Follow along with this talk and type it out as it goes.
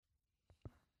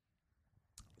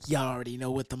Y'all already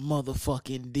know what the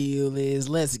motherfucking deal is.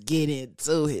 Let's get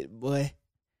into it, boy.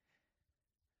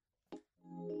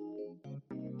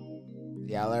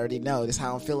 Y'all already know. This is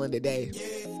how I'm feeling today.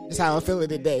 This is how I'm feeling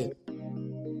today.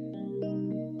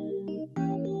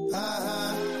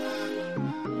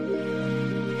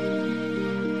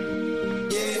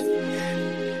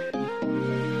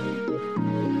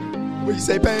 What you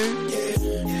say, Pain?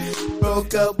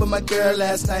 Broke up with my girl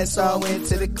last night, so I went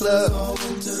to the club.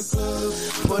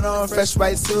 Put on a fresh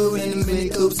white suit and a mini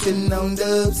coupe, sitting on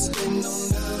dubs.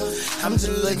 I'm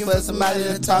just looking for somebody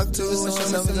to talk to and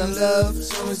show me some love.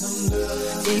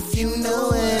 If you know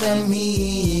what I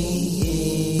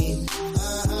mean.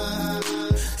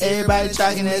 Everybody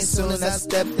talking as soon as I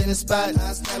stepped in the spot.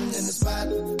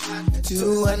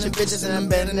 200 bitches and I'm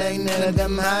better than none of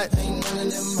them hot.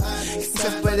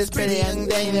 Except for this pretty young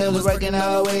thing that was working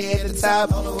all the way at the top.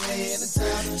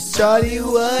 Shorty,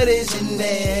 what is your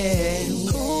name?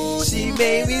 She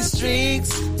made me drinks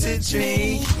to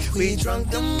drink. We drunk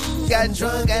them, got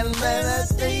drunk, and then I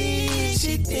think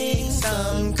she thinks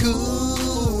I'm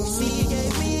cool. She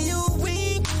gave me a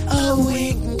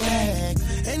wink back.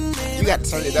 You got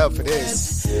to turn it up for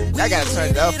this. I got to turn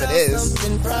it up for this. She's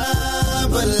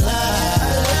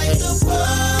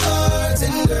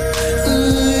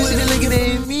looking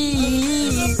at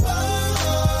me.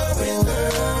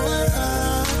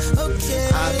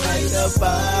 I'm like the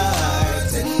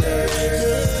bartender.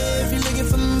 If you're looking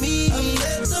for me,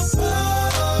 I'm the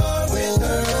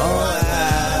bartender.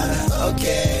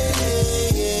 Okay.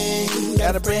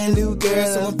 Got a brand new girl,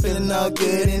 so I'm feeling all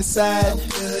good inside.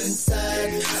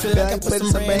 Feel like I put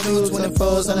some brand new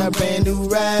 24s on a brand new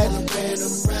ride.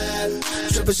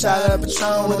 Triple shot of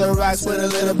Patron with the rocks with a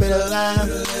little bit of lime.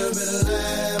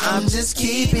 I'm just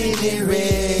keeping it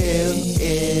real,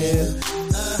 yeah.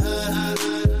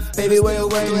 Baby, where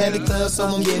you at the club, so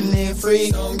I'm getting it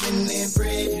free.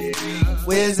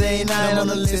 Wednesday night on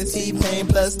the list, T-Pain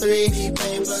plus 3.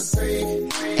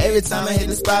 Every time I hit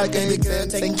the spot, girl, the girl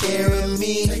taking care of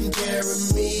me.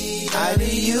 How do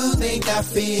you think I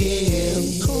feel?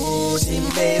 She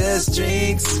made us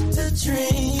drinks to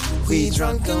drink. We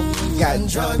drunk them, got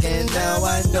drunk, and now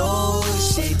I know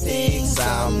she thinks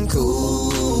I'm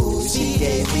cool. She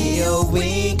gave me a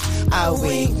wink, I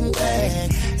wink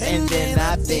back, and then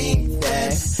I think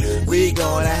that we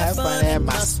gonna have fun at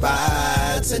my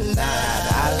spot tonight.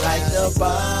 I like the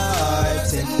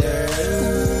bartender.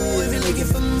 If you're looking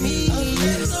for me,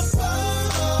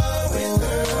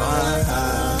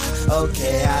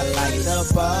 okay, I like the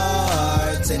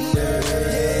bartender.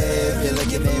 If you're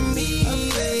looking at me,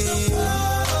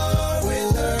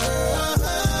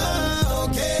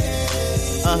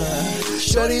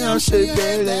 shorty on shit,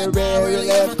 baby, that rare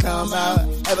ever come out.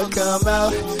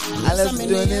 I left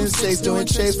doing them six, doing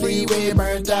tricks, freeway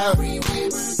burnt out.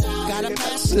 Got a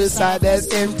pass to the side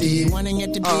that's empty.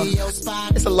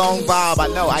 It's a long vibe, I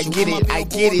know, I get it,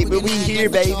 but we here,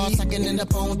 baby.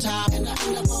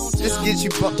 Just get you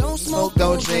don't smoke,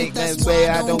 don't drink, that's way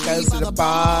I don't go to the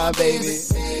bar, baby.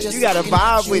 You gotta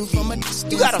vibe with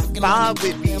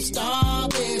me.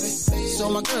 So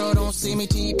my girl don't see me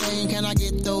T-Pain. Can I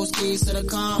get those keys to the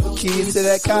car? Keys to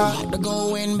that car? To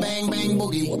go in, bang, bang,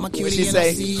 boogie with my cutie. What she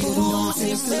say?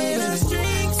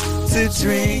 To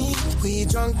drink. We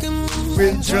drunk and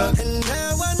we're drunk. And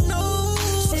now I know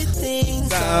she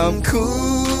thinks I'm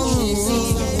cool.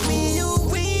 She gave me a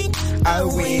wink. I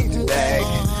wink back.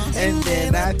 And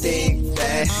then I think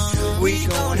that we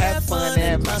gon' have fun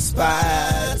at my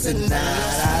spot tonight.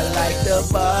 I like the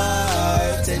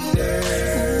bartender.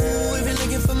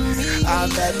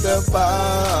 I'm at the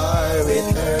bar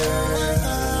with her.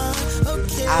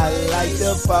 I like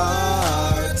the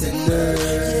bartender.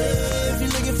 If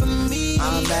you're looking for me,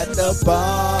 I'm at the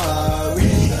bar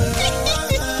with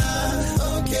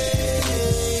her.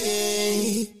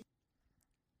 Okay.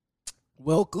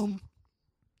 Welcome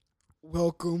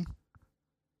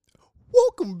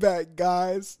back,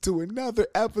 guys, to another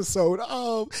episode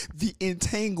of the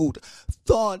Entangled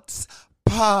Thoughts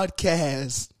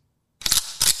Podcast.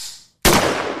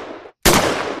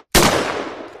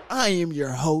 I am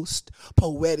your host,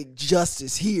 Poetic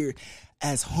Justice, here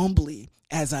as humbly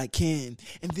as I can.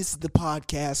 And this is the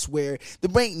podcast where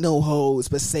there ain't no hoes,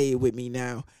 but say it with me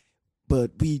now.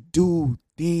 But we do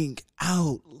think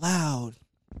out loud.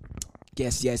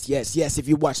 Yes. If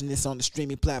you're watching this on the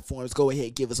streaming platforms, go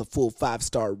ahead, give us a full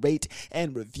 5-star rate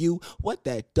and review. What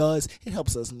that does, it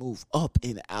helps us move up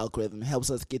in the algorithm. It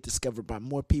helps us get discovered by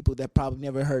more people that probably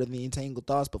never heard of the Entangled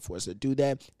Thoughts before. So do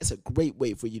that. It's a great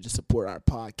way for you to support our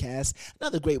podcast.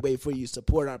 Another great way for you to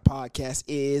support our podcast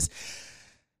is,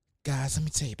 guys, let me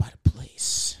tell you about a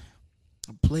place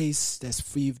place that's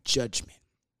free of judgment,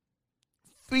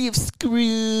 free of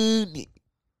scrutiny.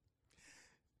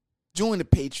 Join the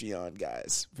Patreon,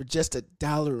 guys. For just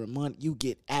 $1 a month, you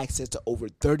get access to over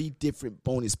 30 different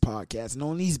bonus podcasts. And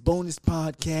on these bonus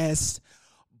podcasts,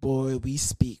 boy, we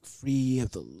speak free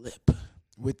of the lip,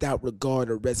 without regard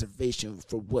or reservation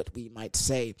for what we might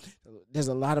say. There's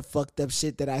a lot of fucked up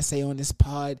shit that I say on this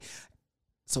pod,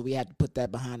 so we had to put that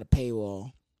behind a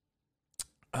paywall.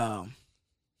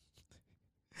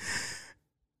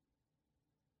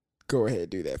 Go ahead and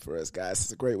do that for us, guys.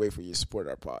 It's a great way for you to support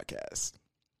our podcast.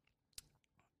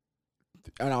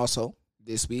 And also,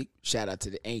 this week, shout out to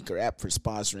the Anchor app for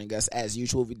sponsoring us. As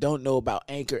usual, if you don't know about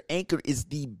Anchor, Anchor is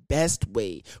the best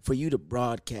way for you to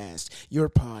broadcast your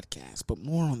podcast. But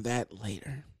more on that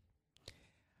later.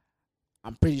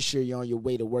 I'm pretty sure you're on your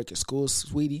way to work or school,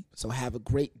 sweetie. So have a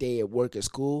great day at work or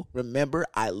school. Remember,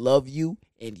 I love you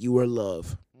and you are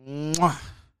loved. Mwah.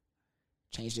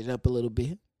 Changed it up a little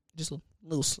bit. Just a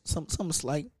little something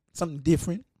slight, something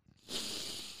different.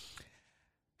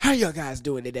 How y'all guys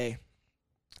doing today?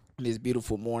 This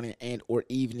beautiful morning and or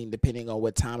evening, depending on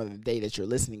what time of the day that you're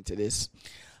listening to this.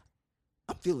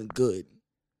 I'm feeling good.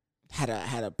 Had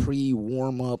a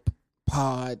pre-warm-up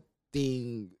pod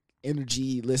thing,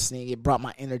 energy listening. It brought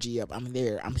my energy up. I'm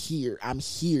there. I'm here.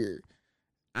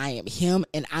 I am him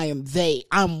and I am they.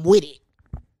 I'm with it.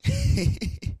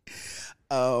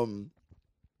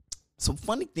 Some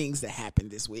funny things that happened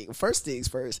this week. First things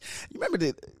first. You remember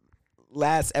the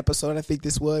last episode, I think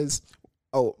this was?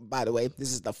 Oh, by the way,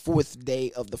 this is the 4th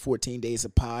day of the 14 days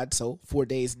of pod. So 4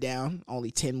 days down, only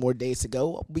 10 more days to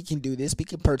go. We can do this. We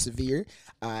can persevere.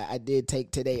 I did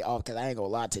take today off because I ain't gonna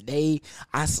lie. Today,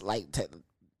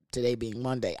 today being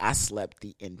Monday, I slept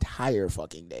the entire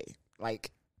fucking day. I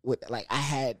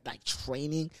had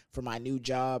training for my new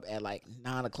job at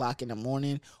 9 o'clock in the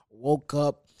morning. Woke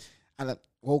up,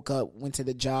 went to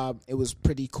the job. It was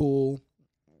pretty cool.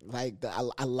 I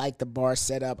like the bar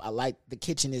setup. I like the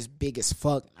kitchen is big as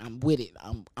fuck. I'm with it.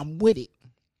 I'm with it.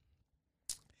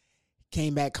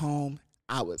 Came back home.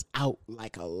 I was out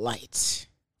like a light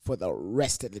for the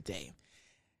rest of the day.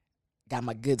 Got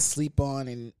my good sleep on,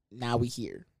 and now we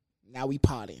here. Now we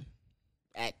potting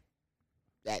at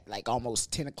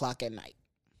almost 10 o'clock at night.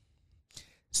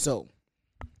 So,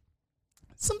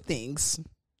 some things.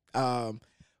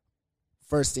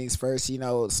 First things first,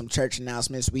 some church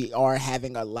announcements. We are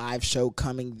having a live show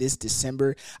coming this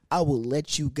December. I will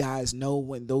let you guys know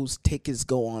when those tickets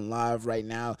go on live right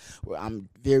now. I'm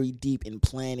very deep in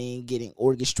planning,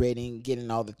 orchestrating, getting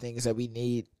all the things that we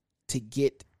need to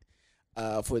get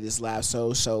for this live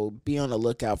show. So be on the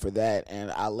lookout for that.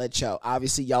 And I'll let y'all,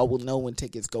 obviously y'all will know when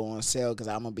tickets go on sale because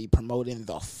I'm going to be promoting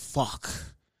the fuck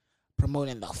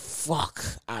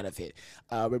out of it.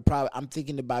 I'm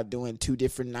thinking about doing 2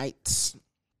 different nights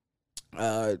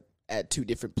at 2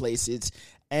 different places,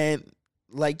 and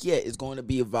it's going to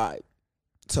be a vibe.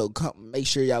 So make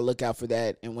sure y'all look out for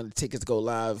that, and when the tickets go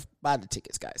live, buy the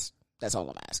tickets, guys. That's all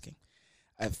I'm asking.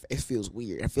 It feels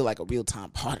weird. I feel like a real-time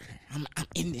potter. I'm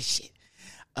in this shit.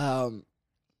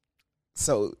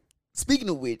 So speaking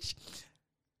of which,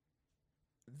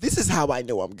 this is how I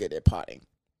know I'm good at potting.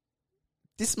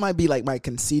 This might be my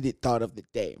conceited thought of the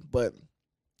day, but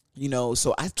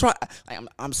so I try.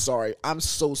 I'm sorry. I'm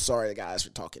so sorry, guys, for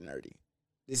talking nerdy.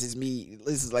 This is me.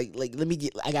 This is let me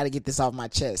I gotta get this off my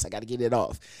chest. I gotta get it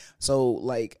off. So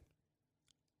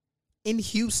in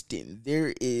Houston,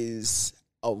 there is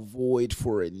a void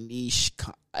for a niche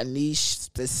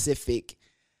specific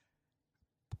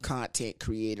content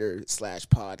creator /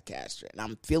 podcaster, and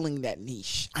I'm feeling that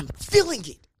niche. I'm feeling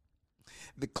it.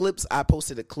 I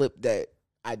posted a clip that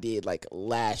I did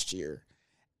last year,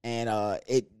 and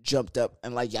it jumped up,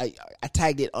 and I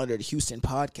tagged it under the Houston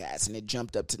podcast, and it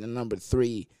jumped up to the number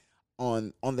 3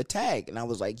 on the tag, and I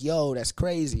was like, yo, that's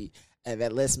crazy. And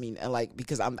that lets me,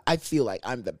 because I feel like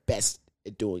I'm the best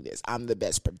at doing this. I'm the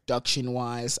best production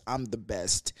wise. I'm the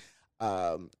best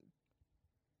then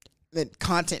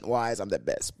content wise. I'm the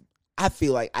best. I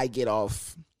feel like I get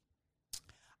off.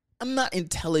 I'm not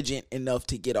intelligent enough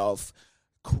to get off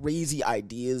crazy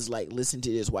ideas listen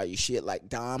to this while you shit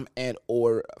Dom, and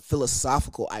or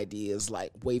philosophical ideas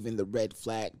waving the red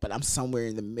flag, but I'm somewhere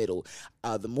in the middle.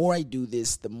 The more I do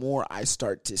this, the more I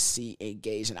start to see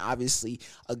engage, and obviously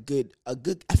I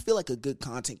feel like a good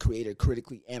content creator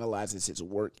critically analyzes his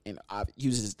work and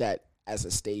uses that as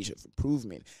a stage of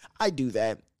improvement. I do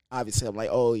that. Obviously I'm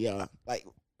oh yeah, when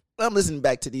I'm listening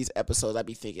back to these episodes, I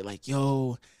be thinking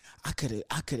yo, I could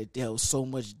have delved so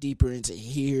much deeper into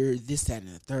here, this, that,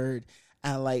 and the third.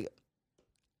 And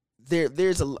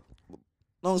there's a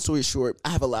long story short, I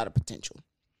have a lot of potential.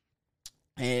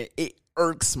 And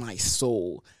irks my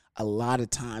soul a lot of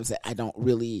times that I don't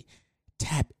really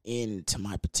tap into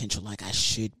my potential like I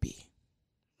should be.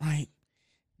 Right?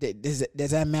 Does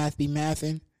that math be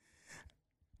mathing?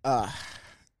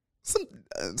 Some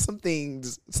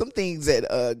things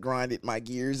that grinded my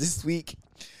gears this week.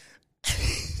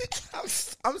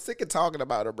 I'm sick of talking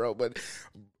about her, bro, but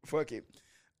fuck it.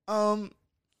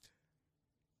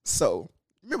 So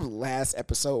remember the last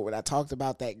episode when I talked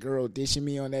about that girl dishing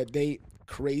me on that date?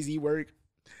 Crazy work.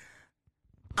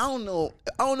 I don't know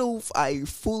if I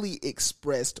fully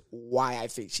expressed why I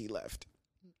think she left.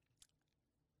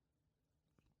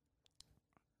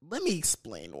 Let me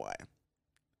explain why.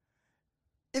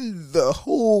 In the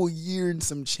whole year and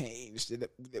some change that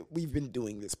we've been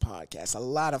doing this podcast, a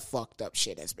lot of fucked up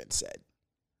shit has been said.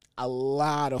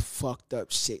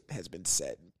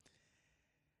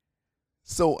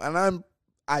 So, and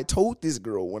I told this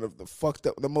girl one of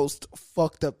the most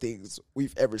fucked up things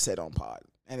we've ever said on pod.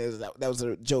 And that was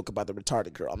a joke about the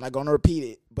retarded girl. I'm not going to repeat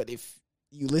it, but if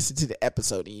you listen to the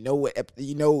episode and you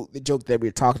know the joke that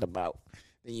we're talking about,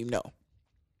 then you know.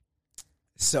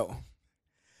 So,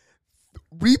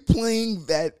 replaying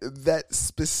that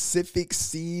specific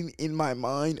scene in my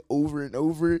mind over and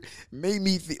over made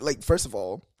me first of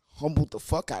all, humbled the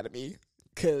fuck out of me,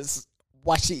 because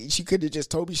why she could have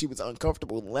just told me she was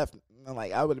uncomfortable and left. I'm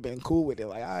like, I would have been cool with it.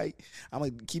 Like, I'm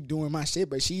gonna keep doing my shit,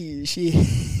 but she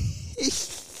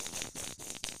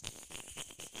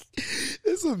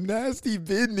it's some nasty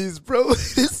business, bro.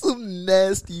 It's some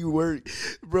nasty work,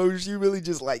 bro. She really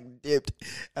just dipped,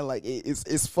 and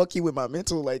it's fucking with my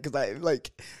mental, cause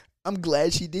I'm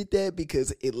glad she did that,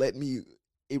 because it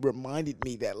reminded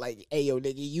me that hey, yo,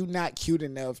 nigga, you not cute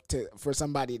enough for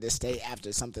somebody to stay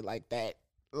after something like that.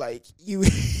 You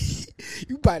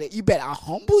better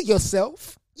humble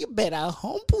yourself. You better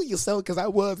humble yourself, because I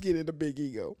was getting a big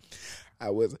ego. I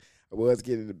was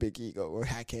getting a big ego.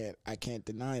 I can't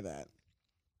deny that.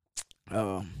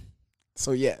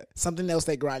 So yeah, something else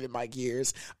that grinded my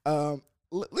gears.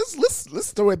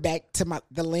 Let's throw it back to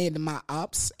the land of my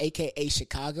ops, aka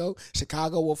Chicago.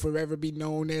 Chicago will forever be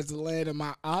known as the land of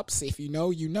my ops. If you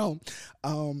know, you know.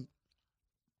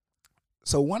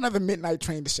 So one of the midnight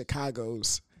train to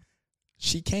Chicago's,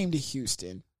 she came to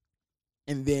Houston,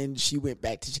 and then she went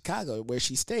back to Chicago where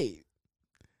she stayed.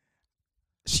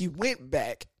 She went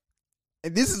back.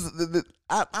 And this is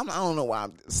I don't know why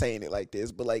I'm saying it like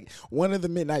this, but one of the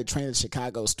midnight train to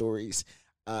Chicago stories,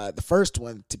 the first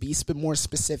one, to be more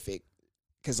specific,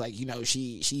 because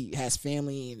she has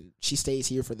family and she stays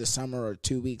here for the summer or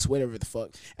 2 weeks, whatever the fuck,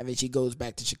 and then she goes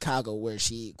back to Chicago where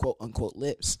she quote unquote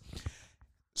lives.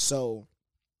 So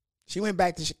she went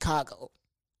back to Chicago,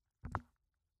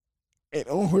 and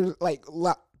on her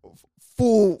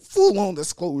full on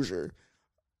disclosure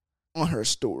on her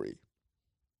story,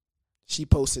 she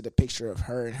posted a picture of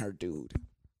her and her dude.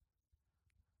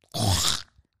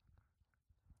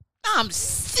 I'm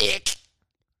sick.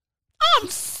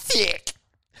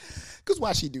 Because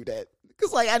why she do that?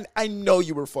 Because I know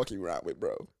you were fucking around with,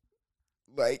 bro.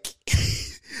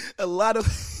 A lot of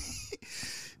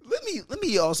let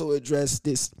me also address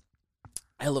this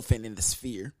elephant in the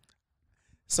sphere.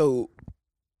 So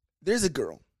there's a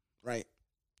girl, right,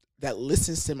 that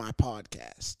listens to my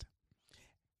podcast.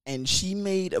 And she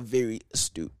made a very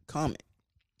astute comment.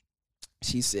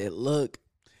 She said, look,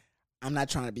 I'm not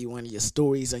trying to be one of your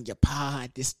stories on your pod,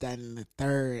 this, that, and the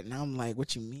third. And I'm like,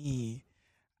 what you mean?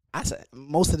 I said,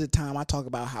 most of the time I talk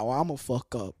about how I'm a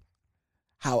fuck up,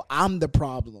 how I'm the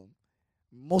problem.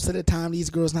 Most of the time these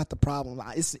girls not the problem.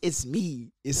 It's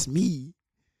me. It's me.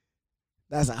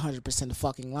 That's 100% the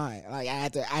fucking lie. I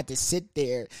had to sit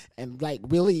there and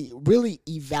really, really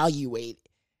evaluate.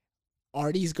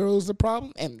 Are these girls the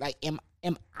problem? And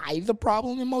am I the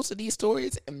problem in most of these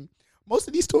stories? And most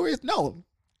of these stories, no,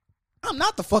 I'm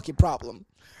not the fucking problem.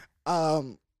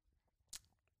 But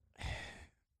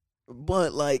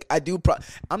I do.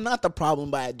 I'm not the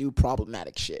problem, but I do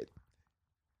problematic shit.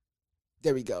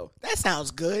 There we go. That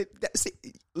sounds good.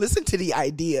 Listen to the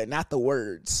idea, not the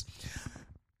words.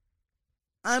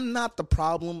 I'm not the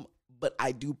problem, but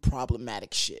I do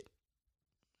problematic shit.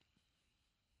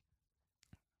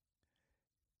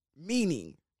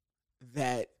 Meaning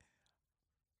that,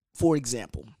 for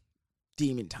example,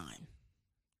 Demon Time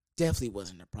definitely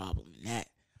wasn't a problem in that.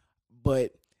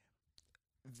 But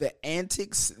the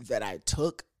antics that I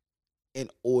took in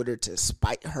order to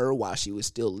spite her while she was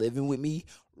still living with me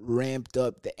ramped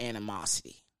up the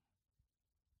animosity.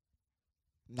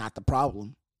 Not the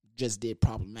problem, just did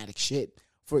problematic shit.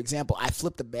 For example, I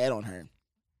flipped the bed on her.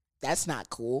 That's not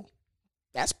cool.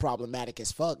 That's problematic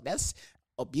as fuck. That's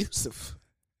abusive.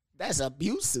 That's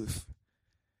abusive.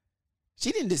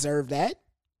 She didn't deserve that.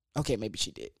 Okay, maybe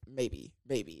she did. Maybe.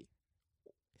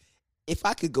 If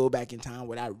I could go back in time,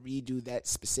 would I redo that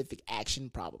specific action?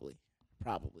 Probably.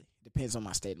 Depends on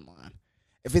my state of mind.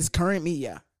 If it's current me,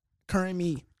 yeah. Current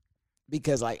me.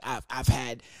 Because like I've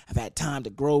had time to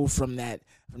grow from that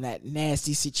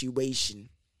nasty situation.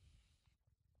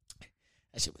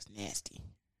 That shit was nasty.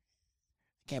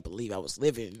 I can't believe I was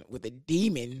living with a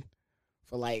demon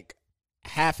for like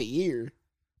half a year,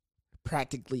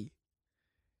 practically.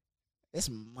 It's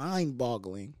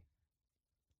mind-boggling.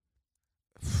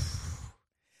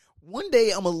 One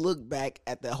day I'm gonna look back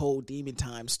at the whole demon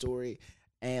time story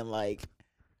and like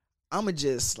I'm gonna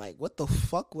just like, what the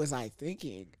fuck was I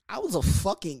thinking? I was a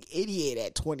fucking idiot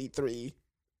at 23.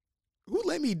 Who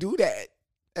let me do that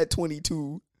at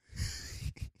 22?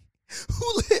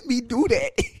 Who let me do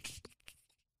that?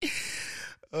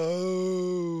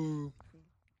 Oh.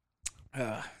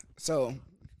 So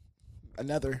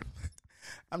another,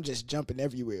 I'm just jumping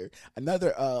everywhere.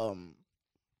 Another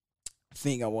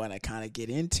thing I want to kind of get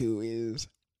into is,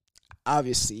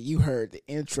 obviously you heard the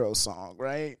intro song,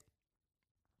 right?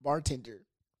 Bartender.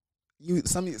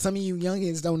 Some of you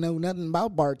youngins don't know nothing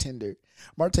about Bartender.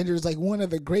 Bartender is like one of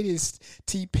the greatest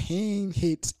T-Pain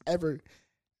hits ever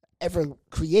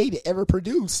created, ever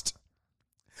produced.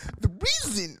 The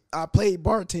reason I played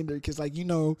Bartender, because like, you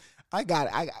know, I'm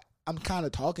kind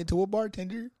of talking to a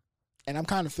bartender and I'm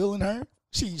kind of feeling her.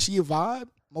 She a vibe,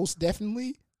 most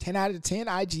definitely. 10 out of 10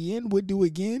 IGN would do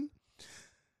again.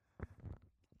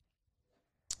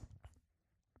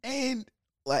 And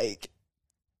like,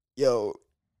 yo,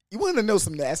 you want to know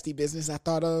some nasty business I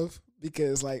thought of?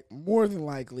 Because like, more than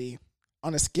likely,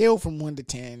 on a scale from 1 to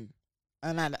 10,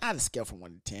 not a scale from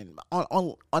 1 to 10, but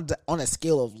on a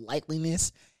scale of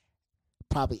likeliness,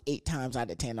 probably 8 times out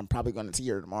of 10, I'm probably going to see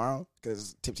her tomorrow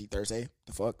because Tipsy Thursday.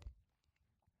 The fuck?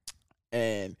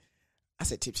 And I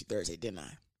said Tipsy Thursday, didn't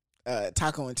I?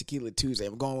 Taco and Tequila Tuesday.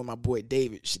 I'm going with my boy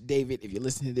David. David, if you're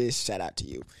listening to this, shout out to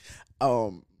you.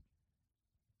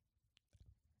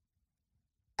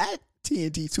 At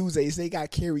TNT Tuesdays, they got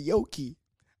karaoke.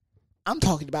 I'm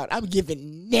talking about, I'm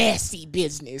giving nasty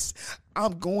business.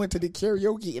 I'm going to the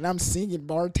karaoke and I'm singing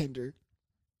Bartender.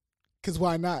 Because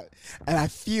why not? And I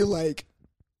feel like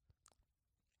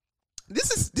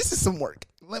this is some work.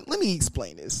 Let me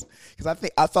explain this. Because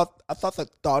I thought the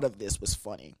thought of this was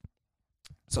funny.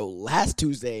 So last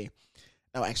Tuesday,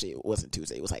 no, actually it wasn't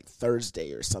Tuesday. It was like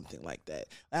Thursday or something like that.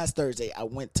 Last Thursday, I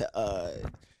went to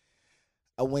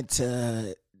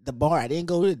the bar. I didn't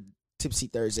go to Tipsy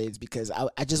Thursdays because I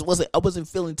wasn't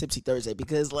feeling Tipsy Thursday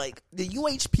because like the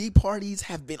UHP parties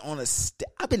have been on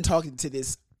I've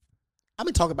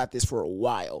been talking about this for a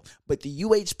while, but the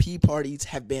UHP parties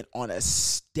have been on a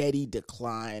steady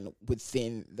decline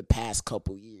within the past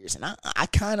couple years. And I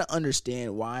kind of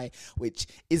understand why, which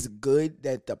is good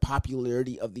that the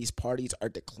popularity of these parties are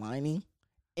declining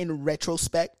in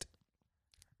retrospect.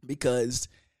 Because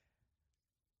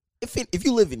if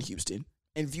you live in Houston,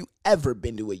 and if you ever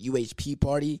been to a UHP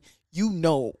party, you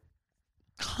know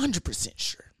 100%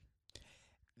 sure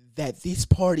that these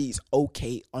parties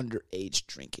okay underage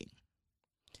drinking.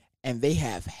 And they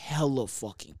have hella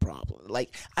fucking problems.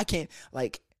 Like, I can't,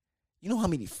 like, you know how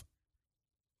many,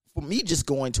 for me just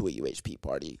going to a UHP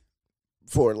party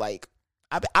for, like,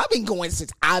 I've been going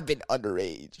since I've been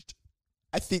underage.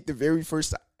 I think the very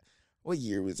first, what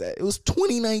year was that? It was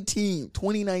 2019.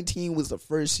 2019 was the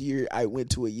first year I went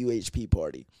to a UHP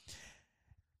party.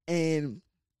 And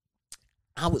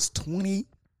I was 20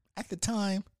 at the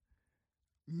time.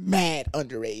 Mad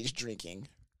underage drinking.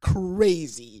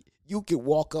 Crazy. You could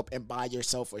walk up and buy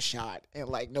yourself a shot and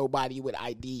like nobody would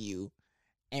ID you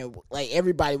and like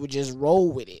everybody would just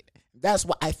roll with it. That's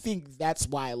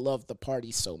why I love the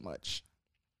party so much.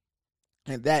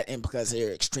 And because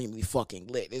they're extremely fucking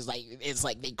lit. It's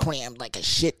like they crammed like a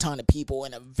shit ton of people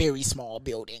in a very small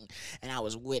building and I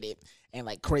was with it and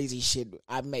like crazy shit.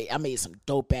 I made some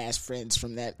dope ass friends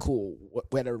from that. Cool,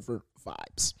 whatever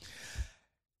vibes.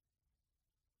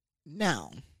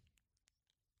 Now,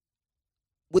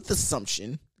 with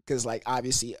assumption, because like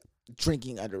obviously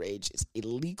drinking underage is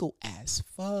illegal as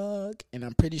fuck, and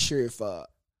I'm pretty sure if a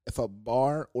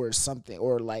bar or something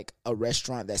or like a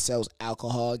restaurant that sells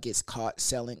alcohol gets caught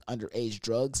selling underage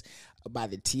drugs by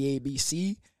the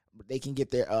TABC, they can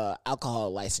get their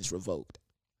alcohol license revoked.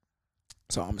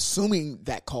 So I'm assuming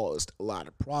that caused a lot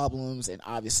of problems, and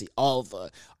obviously all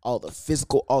the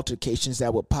physical altercations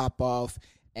that would pop off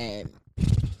and.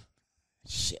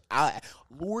 Shit,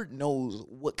 Lord knows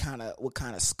what kind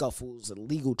of scuffles and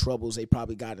legal troubles they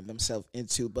probably gotten themselves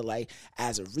into. But like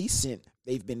as of recent,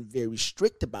 they've been very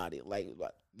strict about it. Like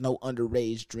no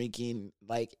underage drinking.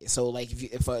 Like, so like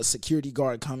if a security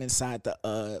guard come inside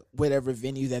the whatever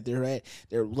venue that they're at,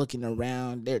 they're looking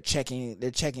around, they're checking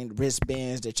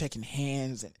wristbands, they're checking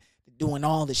hands, and doing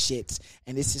all the shits,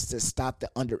 and this is to stop the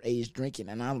underage drinking.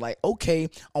 And I'm like, okay,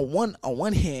 on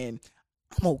one hand,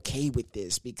 I'm okay with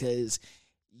this because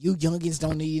you youngins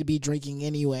don't need to be drinking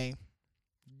anyway.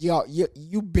 Y'all,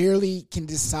 you barely can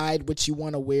decide what you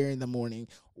want to wear in the morning.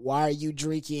 Why are you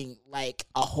drinking like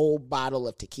a whole bottle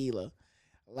of tequila?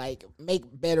 Like, make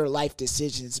better life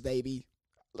decisions, baby.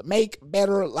 Make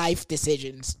better life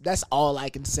decisions. That's all I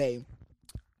can say.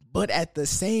 But at the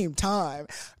same time,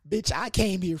 bitch, I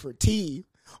came here for tea.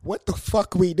 What the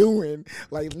fuck we doing?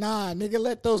 Like, nah, nigga,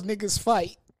 let those niggas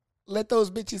fight. Let those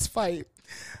bitches fight.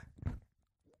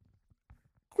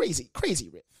 Crazy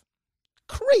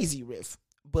riff.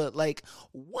 But like,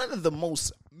 one of the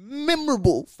most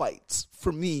memorable fights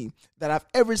for me that I've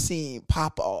ever seen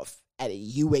pop off at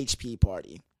a UHP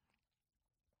party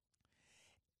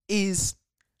is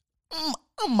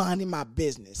I'm minding my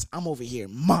business. I'm over here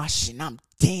moshing. I'm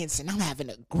dancing. I'm having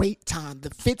a great time. The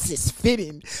fits is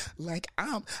fitting. Like,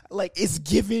 I'm like, it's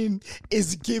giving.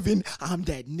 I'm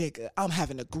that nigga. I'm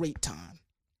having a great time.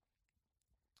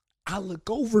 I look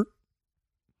over,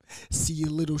 see a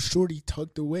little shorty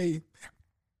tucked away.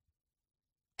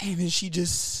 And then she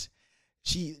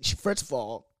first of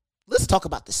all, let's talk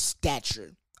about the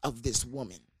stature of this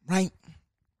woman, right?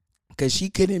 Because she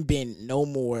couldn't been no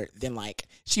more than like,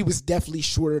 she was definitely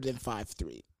shorter than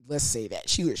 5'3". Let's say that.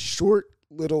 She was short,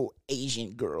 little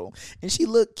Asian girl. And she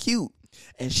looked cute.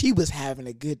 And she was having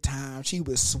a good time. She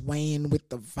was swaying with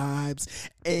the vibes.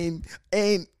 And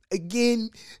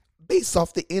again, based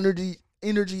off the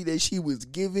energy that she was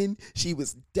giving, she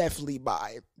was definitely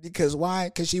bi. Because why?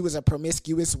 Because she was a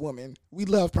promiscuous woman. We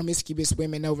love promiscuous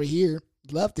women over here.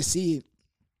 Love to see it.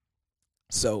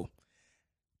 So,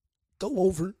 go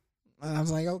over. And I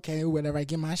was like, okay, whatever. I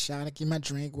get my shot. I get my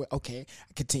drink. Okay,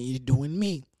 I continue doing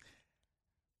me.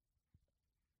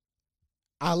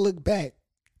 I look back.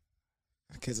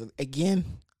 Because, again,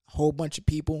 a whole bunch of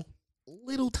people.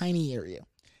 Little tiny area.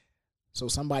 So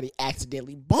somebody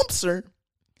accidentally bumps her.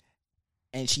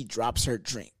 And she drops her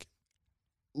drink.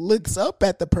 Looks up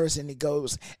at the person and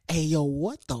goes, hey, yo,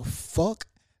 what the fuck?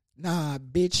 Nah,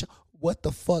 bitch, what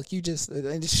the fuck? You just,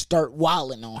 and just start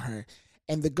wilding on her.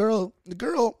 And the girl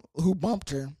who bumped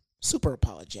her, super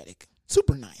apologetic,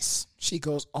 super nice. She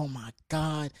goes, oh my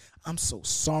God, I'm so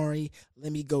sorry.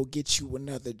 Let me go get you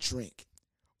another drink.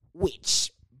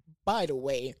 Which, by the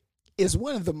way, is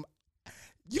one of the,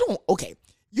 you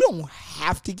don't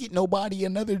have to get nobody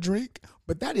another drink,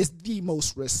 but that is the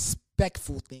most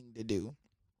respectful thing to do.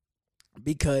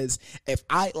 Because if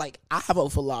I have a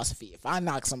philosophy, if I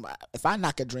knock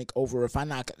a drink over, if I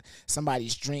knock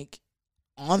somebody's drink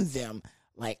on them,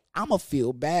 like, I'ma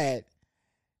feel bad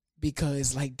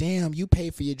because, like, damn, you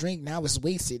paid for your drink, now it's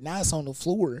wasted, now it's on the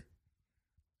floor.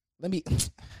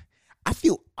 I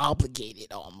feel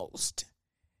obligated almost.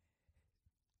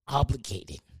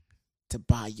 Obligated to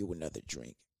buy you another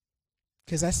drink.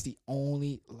 Because that's the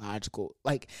only logical,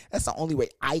 like, that's the only way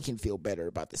I can feel better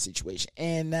about the situation.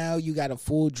 And now you got a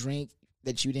full drink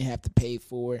that you didn't have to pay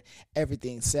for.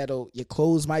 Everything's settled. Your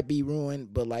clothes might be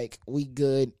ruined, but, like, we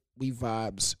good. We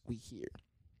vibes. We here.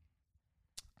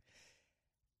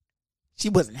 She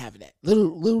wasn't having that.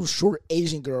 Little short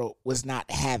Asian girl was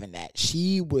not having that.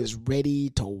 She was ready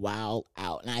to wild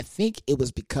out. And I think it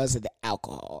was because of the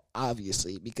alcohol,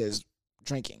 obviously, because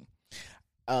drinking.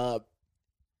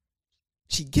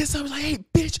 She gets up like, hey,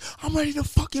 bitch, I'm ready to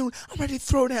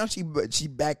throw down. She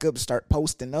back up, start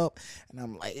posting up. And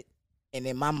I'm like, and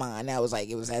in my mind, I was like,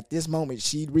 it was at this moment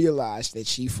she realized that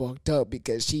she fucked up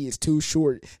because she is too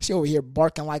short. She over here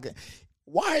barking like a,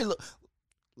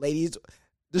 ladies,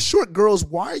 the short girls,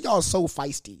 why are y'all so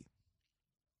feisty?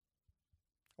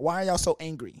 Why are y'all so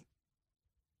angry?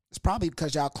 It's probably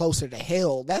because y'all closer to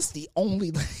hell. That's the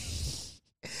only,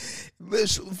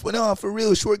 for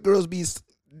real, short girls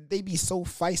they be so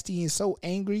feisty and so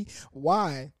angry.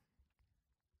 Why?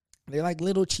 They're like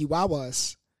little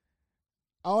chihuahuas.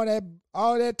 All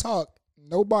that talk.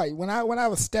 Nobody. When I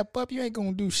would step up, you ain't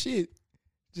gonna do shit.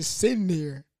 Just sitting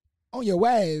there on your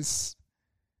ass.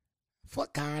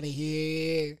 Fuck out of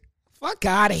here. Fuck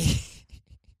out of here.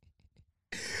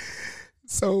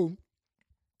 So,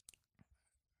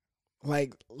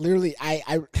 like, literally,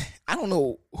 I don't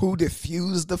know who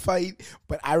diffused the fight,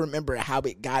 but I remember how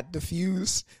it got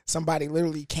diffused. Somebody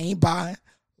literally came by,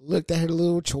 looked at her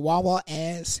little chihuahua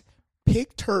ass,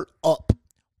 picked her up,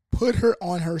 put her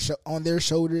on their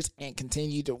shoulders, and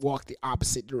continued to walk the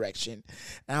opposite direction.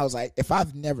 And I was like, if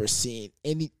I've never seen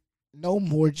No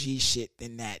more G shit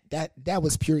than that. That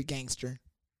was pure gangster.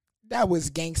 That was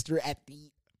gangster at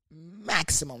the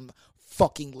maximum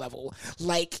fucking level.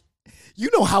 Like, you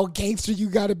know how gangster you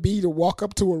gotta be to walk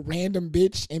up to a random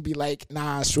bitch and be like,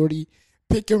 nah, shorty,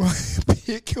 pick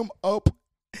him up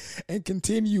and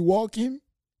continue walking?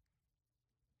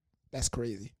 That's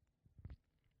crazy.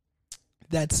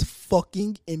 That's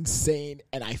fucking insane,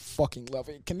 and I fucking love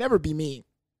it. Can never be me.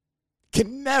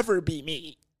 Can never be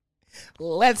me.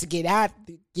 Let's get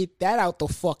that out the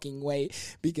fucking way.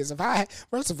 Because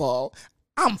first of all,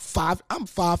 I'm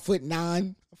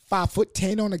 5'9",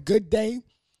 5'10" on a good day.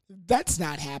 That's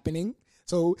not happening.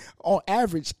 So on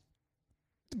average,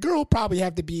 the girl probably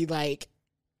have to be like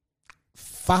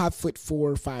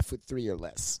 5'4", 5'3" or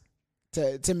less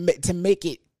to make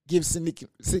it give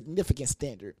significant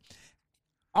standard.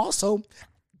 Also,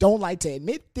 don't like to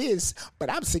admit this, but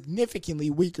I'm significantly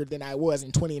weaker than I was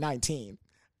in 2019.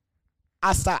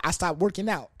 I stopped working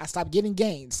out. I stopped getting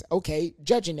gains. Okay,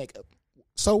 judge a nigga.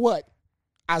 So what?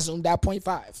 I zoomed out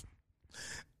 0.5.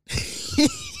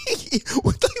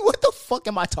 What the fuck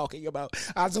am I talking about?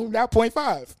 I zoomed out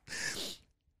 0.5.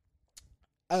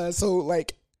 So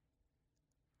like,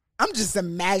 I'm just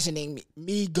imagining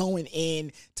me going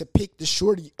in to pick the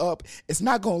shorty up. It's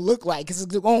not going to look like, it's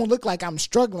going to look like I'm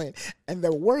struggling. And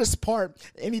the worst part,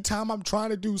 anytime I'm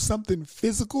trying to do something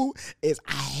physical, is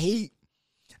I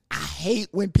hate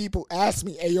when people ask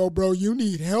me, hey, yo, bro, you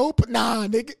need help? Nah,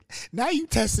 nigga. Now you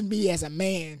testing me as a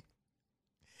man.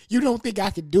 You don't think I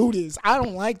could do this. I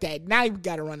don't like that. Now you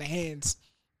got to run the hands.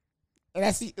 And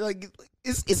that's like,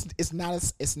 it's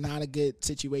not a good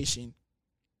situation.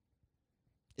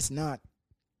 It's not.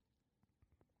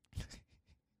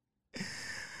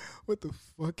 What the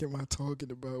fuck am I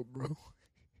talking about, bro?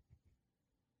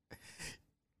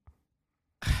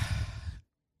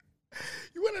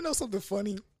 You want to know something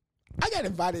funny? I got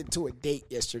invited to a date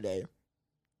yesterday.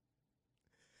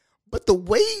 But the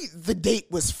way the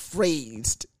date was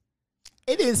phrased,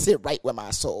 it didn't sit right with my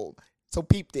soul. So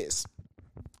peep this.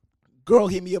 Girl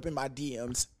hit me up in my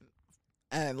DMs.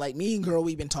 And like, me and girl,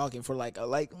 we've been talking for like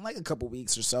a couple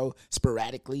weeks or so,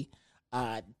 sporadically.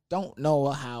 I don't know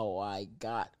how I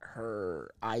got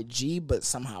her IG, but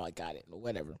somehow I got it.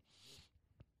 Whatever.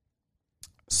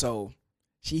 So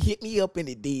she hit me up in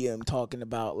the DM talking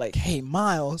about like, hey,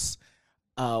 Miles,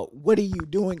 what are you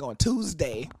doing on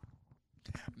Tuesday?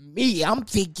 Me, I'm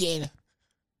thinking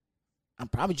I'm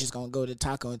probably just going to go to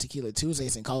Taco and Tequila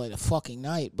Tuesdays and call it a fucking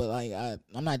night. But like,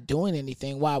 I'm not doing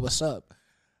anything. Why? What's up?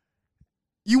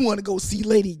 You want to go see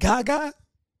Lady Gaga?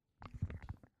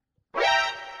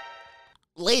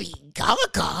 Lady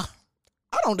Gaga?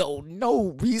 I don't know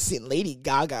no recent Lady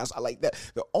Gagas I like that.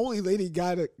 The only Lady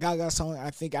Gaga song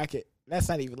I think I could, that's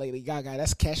not even Lady Gaga,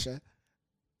 that's Kesha.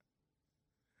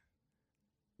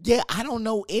 Yeah, I don't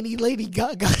know any Lady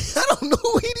Gaga. I don't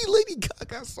know any Lady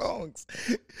Gaga songs.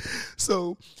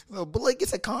 So, but like,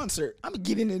 it's a concert. I'm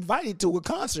getting invited to a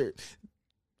concert.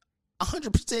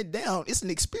 100% down. It's an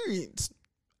experience.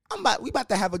 We about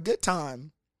to have a good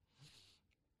time.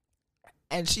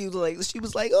 And she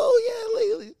was like, oh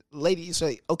yeah, lady. So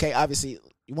okay, obviously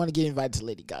you want to get invited to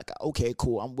Lady Gaga. Okay,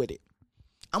 cool. I'm with it.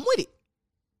 I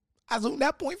zoomed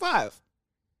out 0.5.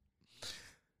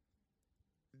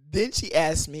 Then she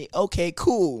asked me, okay,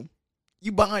 cool.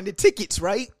 You buying the tickets,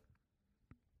 right?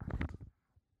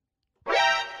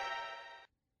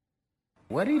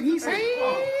 What did he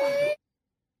say?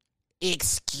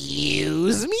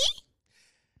 Excuse me?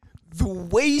 The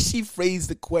way she phrased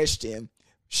the question,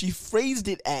 she phrased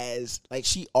it as like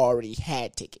she already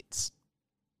had tickets.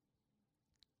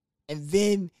 And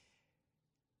then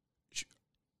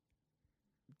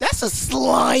that's a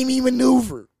slimy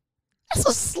maneuver. That's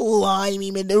a slimy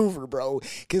maneuver, bro.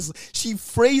 Because she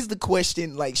phrased the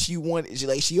question like she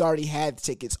already had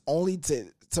tickets, only to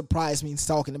surprise me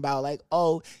talking about like,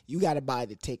 oh, you gotta buy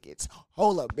the tickets.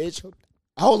 Hold up, bitch.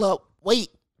 Hold up. Wait.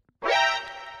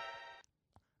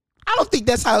 I don't think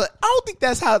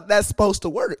that's how that's supposed to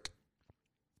work.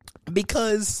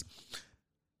 Because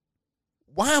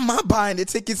why am I buying the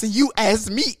tickets and you asked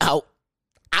me out?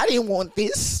 I didn't want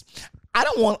this. I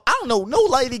don't know no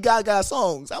Lady Gaga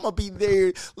songs. I'm gonna be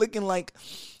there looking like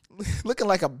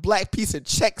a black piece of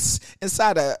Chex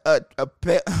inside a I'm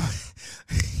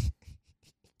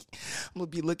gonna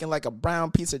be looking like a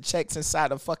brown piece of Chex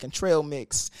inside a fucking trail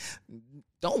mix.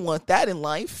 Don't want that in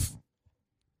life.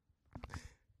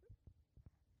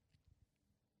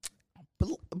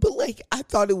 But like, I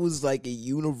thought it was like a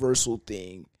universal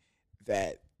thing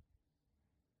that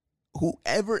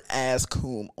whoever asked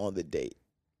whom on the date,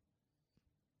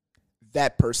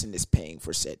 that person is paying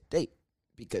for said date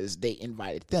because they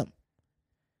invited them.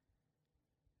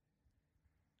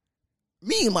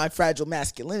 me and my fragile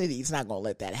masculinity is not gonna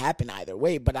let that happen either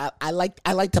way. But I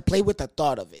like to play with the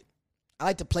thought of it. I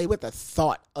like to play with the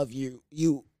thought of you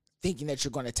thinking that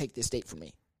you're gonna take this date from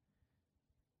me.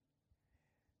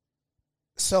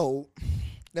 So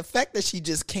the fact that she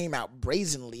just came out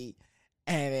brazenly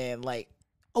and then like,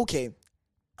 okay,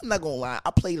 I'm not gonna lie,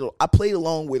 I played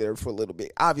along with her for a little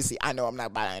bit. Obviously, I know I'm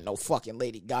not buying no fucking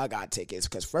Lady Gaga tickets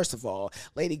because first of all,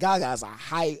 Lady Gaga is a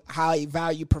high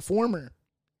value performer.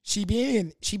 She be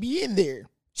in there.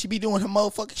 She be doing her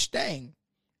motherfucking thing.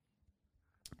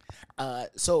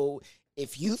 So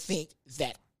if you think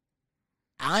that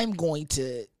I'm going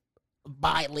to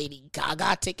buy Lady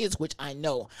Gaga tickets, which I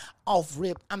know off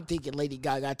rip, I'm thinking Lady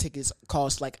Gaga tickets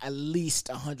cost like at least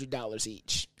 $100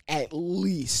 each. At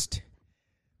least.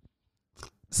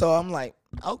 So I'm like,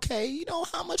 okay, you know,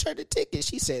 how much are the tickets?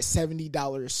 She said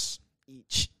 $70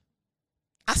 each.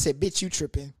 I said, bitch, you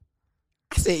tripping.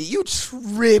 I said, you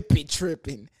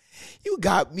tripping. You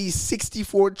got me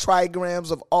 64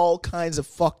 trigrams of all kinds of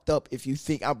fucked up if you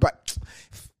think I'm right.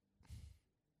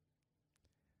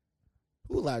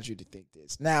 Who allowed you to think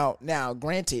this? Now,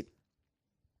 granted,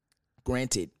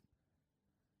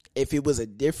 if it was a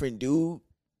different dude,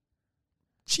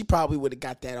 she probably would have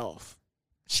got that off.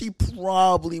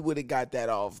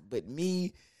 But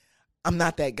me, I'm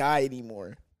not that guy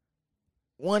anymore.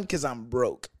 One, because I'm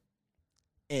broke.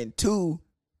 And two,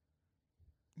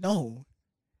 no,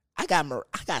 I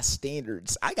got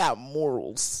standards. I got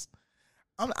morals.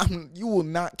 You will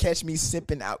not catch me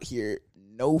simping out here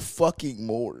no fucking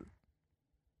more.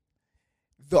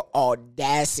 The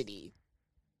audacity,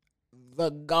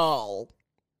 the gall,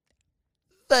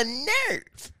 the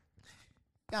nerve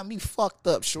got me fucked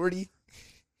up, shorty.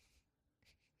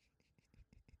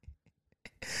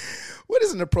 What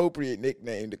is an appropriate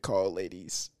nickname to call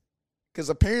ladies? Because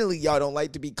apparently y'all don't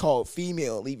like to be called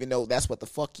female, even though that's what the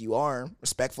fuck you are.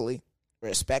 Respectfully.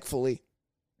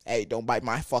 Hey, don't bite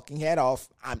my fucking head off.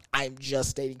 I'm just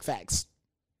stating facts.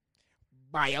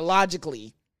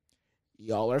 Biologically,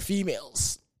 y'all are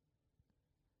females.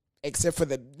 Except for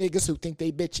the niggas who think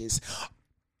they bitches.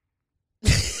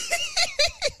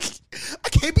 I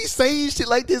can't be saying shit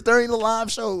like this during the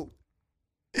live show.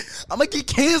 I'm gonna get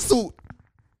canceled.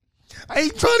 I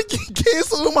ain't trying to get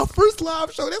canceled on my first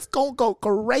live show. That's gonna go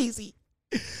crazy.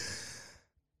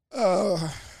 Okay.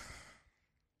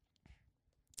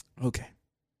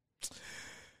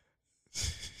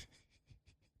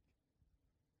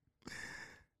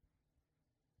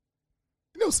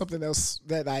 You know something else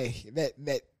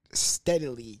that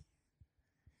steadily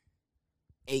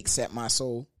aches at my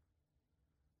soul?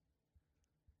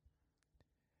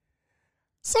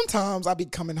 Sometimes I be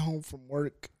coming home from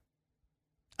work.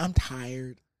 I'm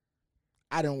tired.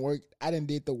 I done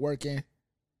did the working.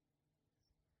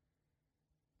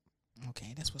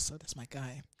 Okay, that's what's up. That's my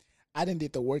guy. I done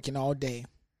did the working all day.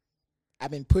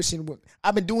 I've been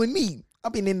doing me.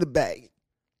 I've been in the bag.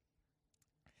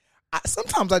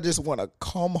 Sometimes I just want to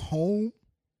come home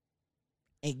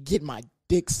and get my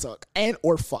dick sucked and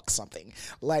or fuck something.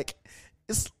 Like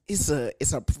it's a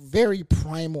very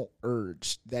primal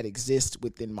urge that exists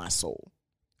within my soul.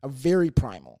 A very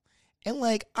primal. And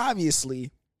like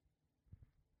obviously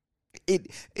it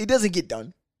doesn't get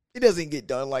done. It doesn't get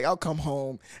done. Like I'll come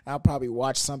home and I'll probably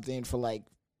watch something for like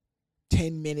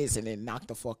 10 minutes and then knock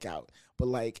the fuck out. But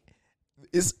like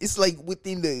it's like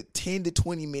within the 10 to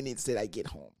 20 minutes that I get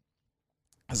home.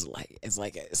 It's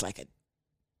like a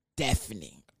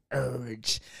deafening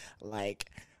urge. Like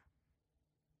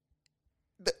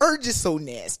the urge is so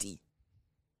nasty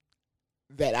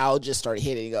that I'll just start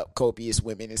hitting up copious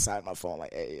women inside my phone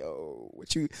like, hey yo,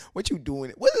 what you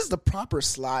doing? What is the proper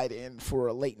slide in for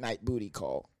a late night booty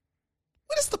call?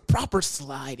 What is the proper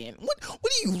slide in? What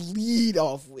do you lead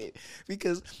off with?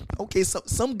 Because okay,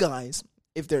 some guys,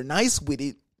 if they're nice with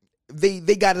it, they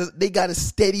got a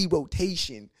steady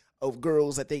rotation of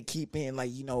girls that they keep in.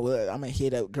 Like, you know, I'm gonna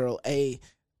hit up girl A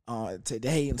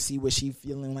today and see what she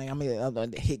feeling like. I'm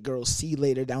gonna hit girl C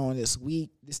later down this week.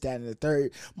 This, that, and the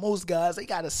third. Most guys, they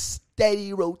got a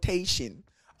steady rotation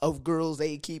of girls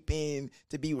they keep in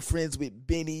to be friends with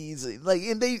bennies. Like,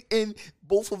 and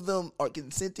both of them are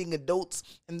consenting adults,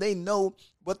 and they know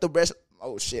what the rest.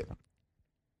 Oh shit!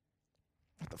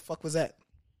 What the fuck was that?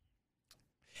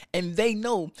 And they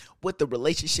know what the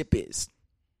relationship is.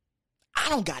 I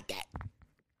don't got that.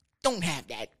 Don't have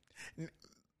that.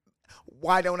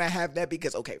 Why don't I have that?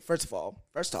 Because, okay, first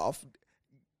off,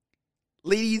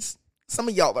 ladies, some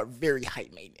of y'all are very high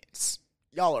maintenance.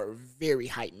 Y'all are very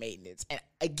high maintenance. And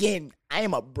again, I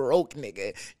am a broke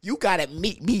nigga. You gotta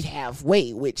meet me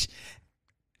halfway, which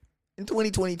in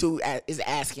 2022 is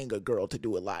asking a girl to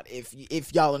do a lot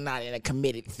if y'all are not in a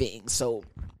committed thing. So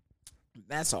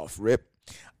that's off rip.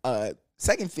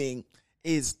 Second thing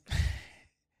is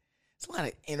it's a lot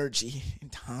of energy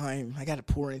and time I got to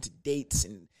pour into dates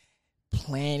and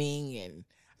planning, and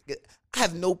I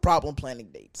have no problem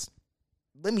planning dates.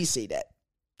 Let me say that.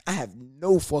 I have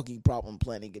no fucking problem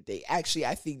planning a date. Actually,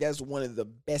 I think that's one of the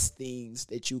best things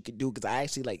that you can do, because I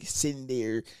actually like sitting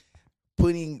there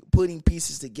putting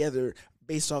pieces together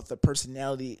based off the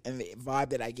personality and the vibe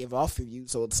that I give off of you.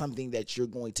 So it's something that you're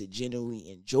going to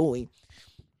genuinely enjoy.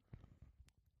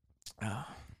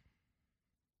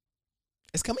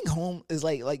 It's coming home is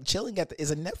like chilling is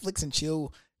a Netflix and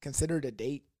chill considered a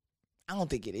date? I don't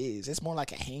think it is. It's more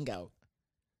like a hangout.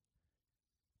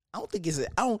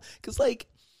 Cause like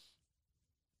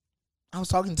I was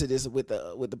talking to this with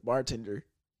the bartender.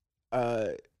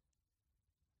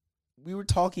 We were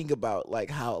talking about like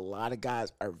how a lot of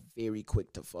guys are very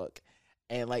quick to fuck.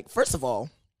 And like, first of all,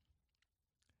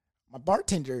 my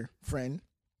bartender friend,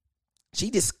 she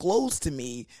disclosed to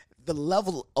me the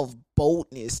level of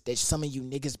boldness that some of you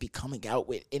niggas be coming out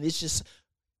with, and it's just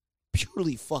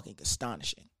purely fucking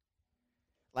astonishing.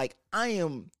 Like, I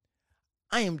am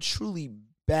truly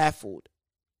baffled.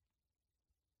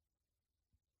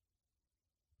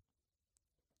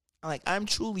 Like, I am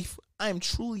truly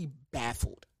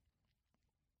baffled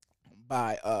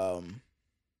by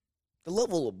the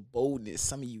level of boldness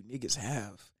some of you niggas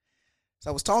have. So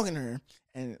I was talking to her,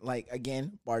 and like,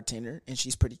 again, bartender, and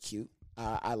she's pretty cute.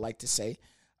 I like to say,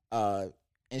 and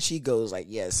she goes like,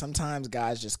 yeah, sometimes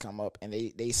guys just come up and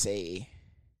they say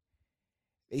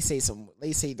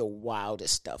the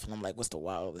wildest stuff, and I'm like, what's the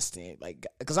wildest thing? Like,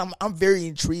 because I'm very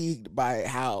intrigued by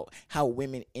how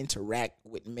women interact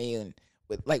with men.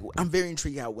 I'm very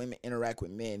intrigued how women interact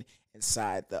with men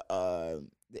inside the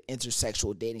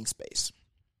intersexual dating space.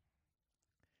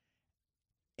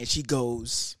 And she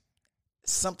goes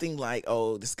something like,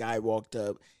 oh, this guy walked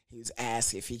up. He was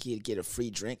asked if he could get a free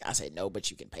drink. I said, no, but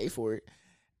you can pay for it.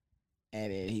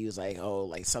 And then he was like, oh,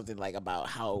 like something like about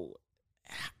how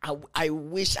I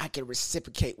wish I could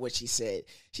reciprocate what she said.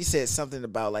 She said something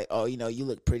about like, oh, you know, you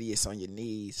look prettiest on your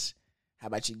knees. How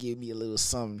about you give me a little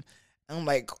something? I'm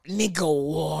like, nigga,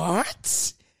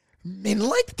 what? Men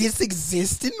like this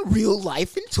exist in real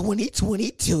life in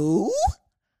 2022?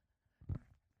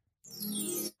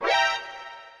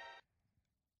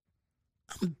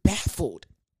 I'm baffled.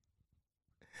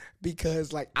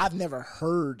 Because, like, I've never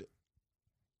heard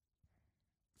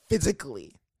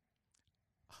physically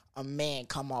a man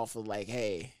come off of like,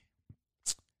 hey,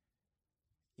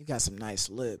 you got some nice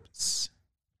lips.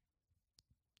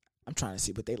 I'm trying to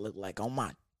see what they look like on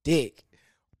my dick.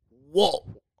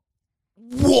 Whoa.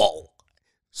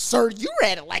 Sir, you're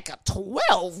at like a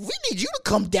 12. We need you to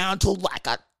come down to like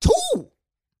a 2.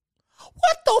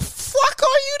 What the fuck are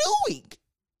you doing?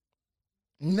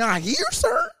 Not here,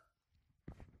 sir.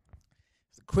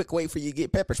 It's a quick way for you to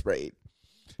get pepper sprayed.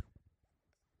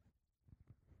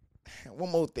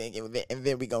 One more thing, and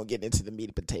then we're going to get into the meat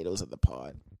and potatoes of the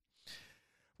pod.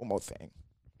 One more thing.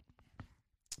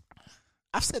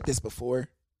 I've said this before.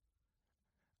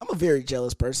 I'm a very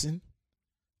jealous person.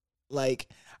 Like,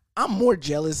 I'm more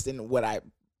jealous than what I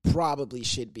probably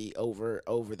should be over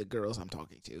the girls I'm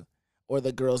talking to, or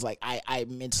the girls like I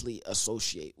mentally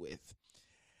associate with.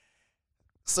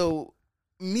 So,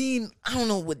 I don't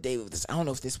know what day of this. I don't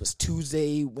know if this was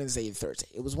Tuesday, Wednesday, or Thursday.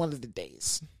 It was one of the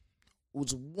days.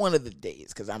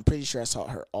 Because I'm pretty sure I saw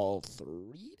her all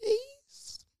 3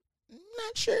 days.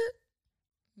 Not sure.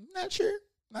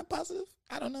 Not positive.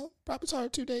 I don't know. Probably saw her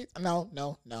 2 days. No.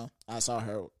 I saw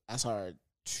her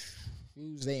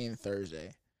Tuesday and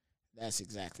Thursday. That's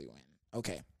exactly when.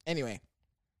 Okay. Anyway,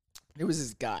 there was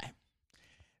this guy.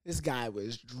 This guy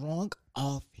was drunk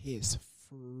off his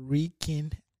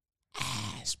freaking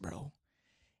ass, bro.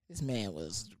 This man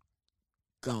was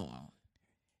gone.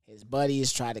 His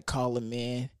buddies tried to call him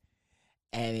in,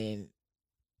 and then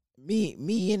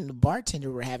me and the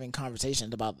bartender were having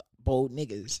conversations about bold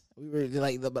niggas. We were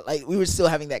we were still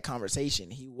having that conversation.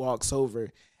 He walks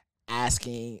over,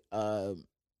 asking for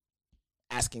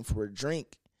a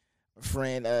drink. My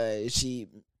friend, she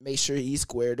made sure he's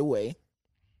squared away,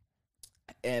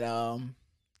 and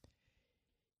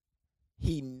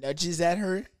he nudges at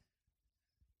her,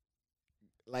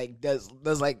 like does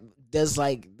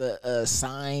the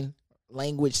sign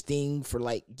language thing for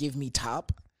like give me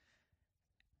top,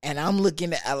 and I'm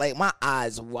looking at like my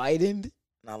eyes widened,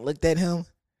 and I looked at him,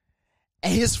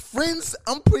 and his friends.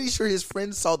 I'm pretty sure his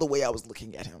friends saw the way I was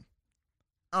looking at him.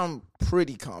 I'm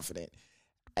pretty confident,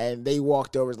 and they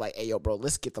walked over like, "Hey, yo, bro,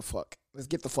 let's get the fuck.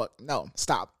 No,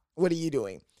 stop. What are you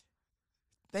doing?"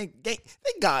 Thank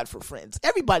God for friends.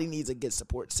 Everybody needs a good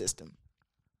support system.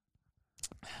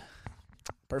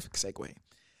 Perfect segue.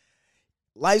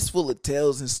 Life's full of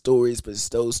tales and stories, but it's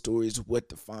those stories what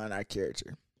define our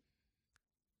character.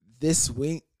 This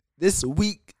week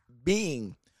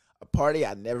being a party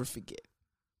I never forget.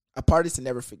 A party to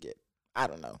never forget. I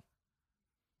don't know.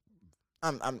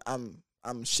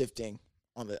 I'm shifting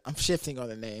on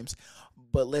the names,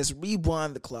 but let's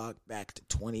rewind the clock back to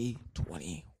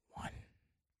 2021.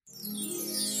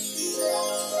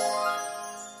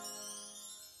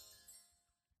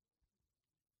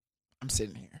 I'm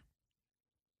sitting here.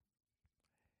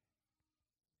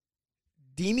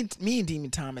 Me and Demon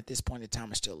Tom at this point in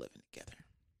time are still living together.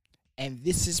 And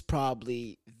this is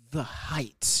probably the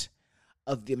height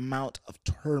of the amount of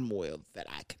turmoil that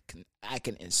I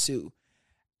can ensue.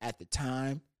 At the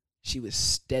time, she was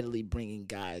steadily bringing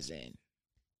guys in,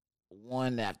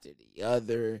 one after the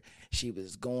other. She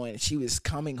was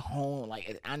coming home.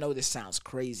 Like, I know this sounds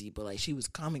crazy, but like she was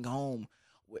coming home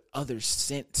with other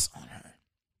scents on her.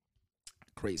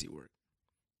 Crazy work.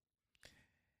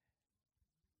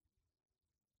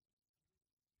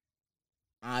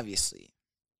 Obviously,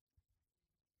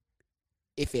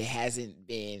 if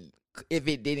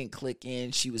it didn't click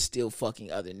in, she was still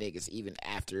fucking other niggas even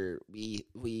after we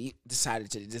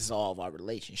decided to dissolve our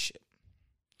relationship.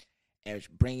 And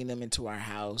bringing them into our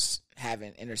house,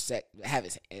 having sex with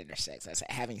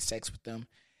them,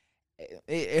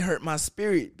 it hurt my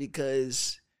spirit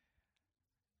because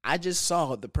I just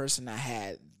saw the person I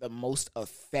had the most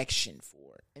affection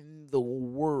for in the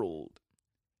world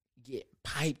get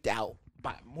piped out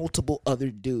by multiple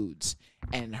other dudes,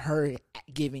 and her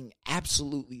giving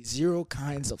absolutely zero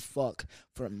kinds of fuck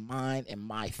for mine and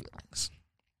my feelings.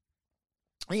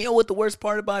 And you know what the worst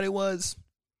part about it was?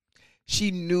 She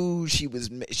knew she was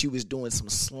doing some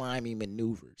slimy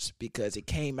maneuvers because it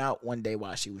came out one day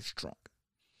while she was drunk.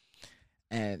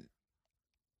 And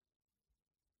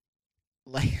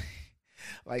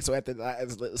so it's a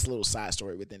little side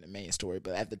story within the main story,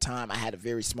 but at the time I had a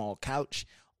very small couch.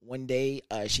 One day,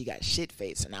 she got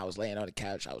shit-faced, and I was laying on the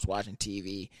couch. I was watching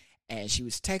TV, and she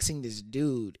was texting this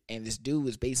dude, and this dude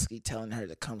was basically telling her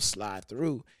to come slide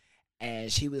through.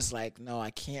 And she was like, no,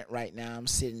 I can't right now. I'm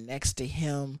sitting next to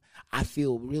him. I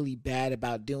feel really bad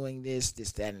about doing this,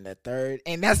 that, and the third.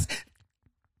 And that's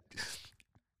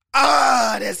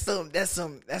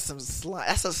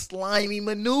a slimy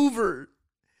maneuver.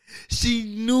 She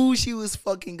knew she was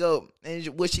fucking up, and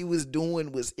what she was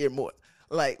doing was immoral.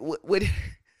 Like, what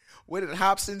did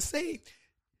Hobson say?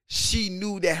 She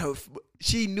knew that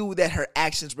her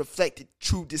actions reflected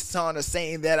true dishonor,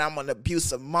 saying that I'm an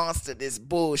abusive monster. This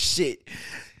bullshit.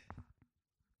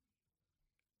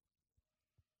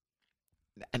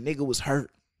 A nigga was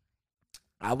hurt.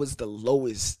 I was the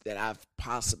lowest that I've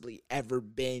possibly ever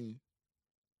been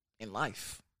in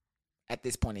life at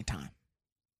this point in time.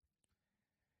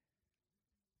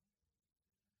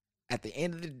 At the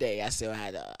end of the day, I still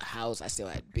had a house, I still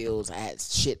had bills, I had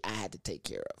shit I had to take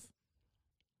care of.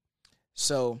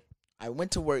 So I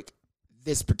went to work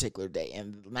this particular day,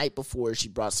 and the night before, she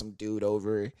brought some dude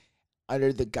over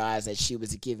under the guise that she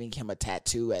was giving him a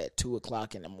tattoo at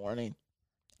 2:00 in the morning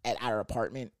at our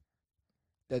apartment.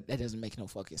 That doesn't make no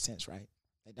fucking sense, right?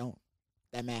 They don't.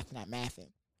 That math not mathing.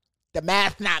 The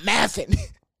math not mathing.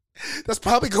 That's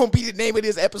probably going to be the name of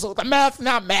this episode. The math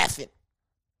not mathing.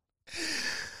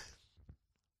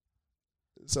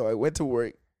 So I went to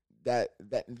work that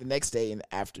the next day in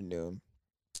the afternoon,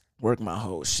 work my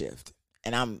whole shift,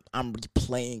 and I'm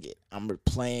replaying it. I'm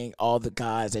replaying all the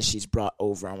guys that she's brought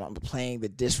over. I'm replaying the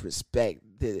disrespect,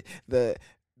 the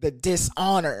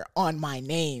dishonor on my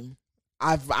name.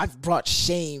 I've brought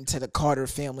shame to the Carter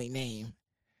family name.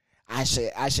 I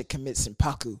should commit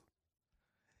seppuku.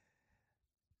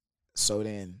 So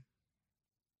then,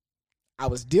 I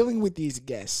was dealing with these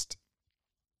guests.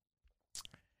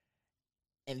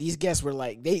 And these guests were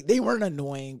like, they weren't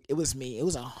annoying. It was me. It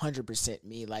was 100%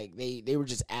 me. Like they were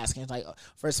just asking. Like,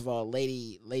 first of all,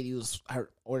 lady was, her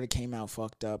order came out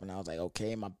fucked up, and I was like,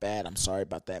 okay, my bad. I'm sorry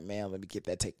about that, man. Let me get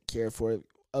that taken care for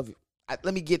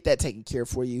let me get that taken care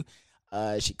for you.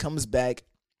 She comes back.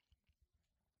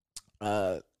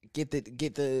 Get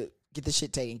the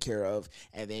shit taken care of,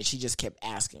 and then she just kept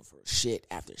asking for shit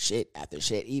after shit after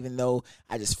shit, even though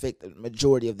I just fixed the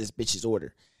majority of this bitch's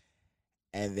order.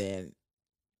 And then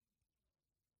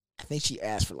I think she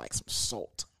asked for like some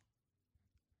salt,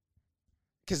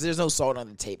 because there's no salt on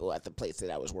the table at the place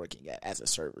that I was working at as a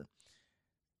server.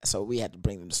 So we had to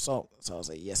bring them the salt. So I was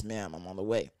like, yes, ma'am, I'm on the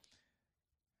way.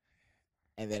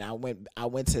 And then I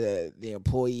went to the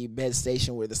employee bed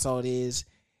station where the salt is,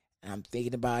 and I'm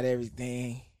thinking about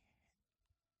everything.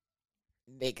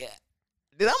 nigga.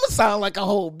 Then I'm gonna sound like a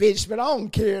whole bitch, but I don't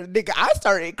care, nigga. I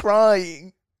started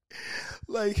crying.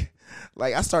 Like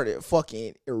I started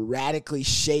fucking erratically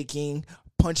shaking,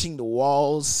 punching the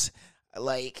walls.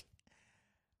 Like,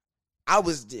 I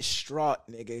was distraught,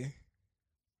 nigga.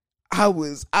 I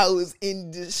was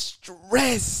in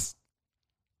distress.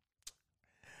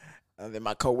 And then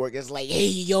my coworker's like, "Hey,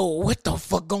 yo, what the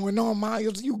fuck going on,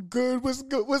 Miles? You good? What's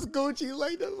good? What's Gucci?"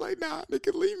 Like, that's like, nah,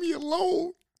 nigga, leave me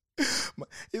alone.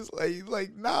 It's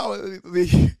like, nah.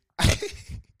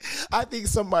 I think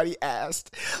somebody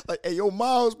asked, like, "Hey, yo,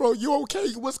 Miles, bro, you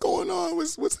okay? What's going on?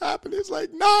 What's happening?" It's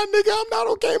like, nah, nigga, I'm not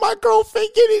okay. My girlfriend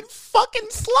getting fucking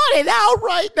slotted out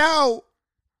right now.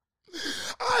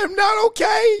 I am not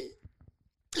okay.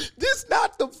 This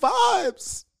not the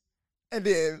vibes. And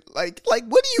then, like,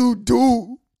 what do you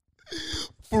do?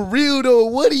 For real, though,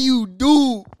 what do you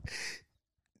do?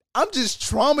 I'm just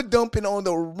trauma dumping on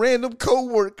the random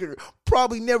coworker.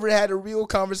 Probably never had a real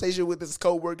conversation with his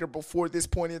coworker before this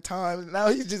point in time. And now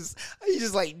he's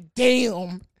just like,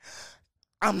 damn,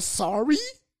 I'm sorry.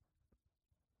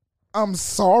 I'm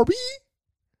sorry.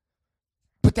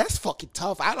 But that's fucking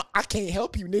tough. I can't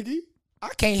help you, nigga. I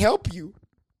can't help you.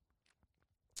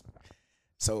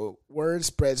 So word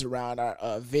spreads around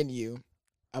our venue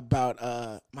about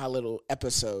my little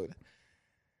episode.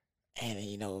 And,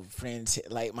 you know, friends,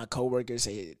 like my coworkers,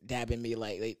 they dabbing me,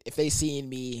 like if they seen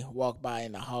me walk by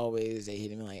in the hallways, they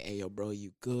hit me like, "Hey, yo, bro,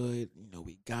 you good? You know,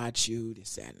 we got you,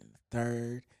 this, that, and the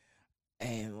third."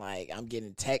 And, like, I'm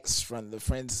getting texts from the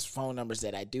friends' phone numbers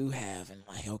that I do have. And,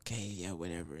 like, okay, yeah,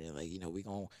 whatever. And, like, you know, we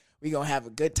gonna have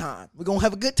a good time. We're going to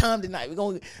have a good time tonight. We're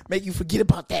going to make you forget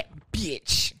about that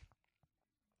bitch.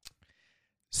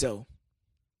 So,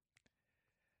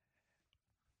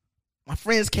 my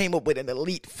friends came up with an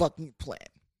elite fucking plan.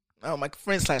 Oh, my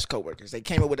friends / coworkers, they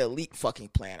came up with an elite fucking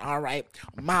plan. All right,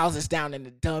 Miles is down in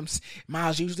the dumps.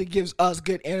 Miles usually gives us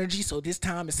good energy, so this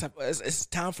time it's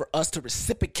time for us to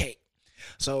reciprocate.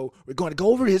 So we're going to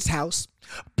go over to his house,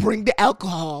 bring the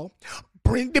alcohol,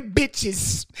 bring the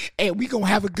bitches, and we're going to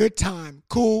have a good time.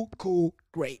 Cool,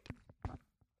 great.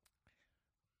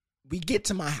 We get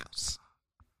to my house.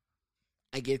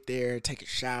 I get there, take a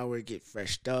shower, get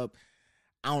freshed up.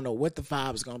 I don't know what the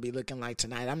vibe is going to be looking like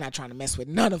tonight. I'm not trying to mess with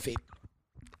none of it.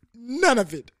 None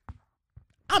of it.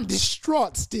 I'm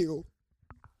distraught still.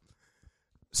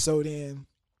 So then,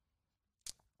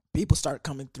 people start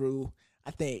coming through, I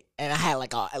think, and I had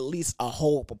like at least a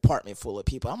whole apartment full of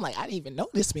people. I'm like, I didn't even know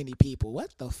this many people.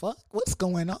 What the fuck? What's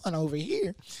going on over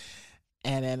here?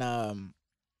 And then,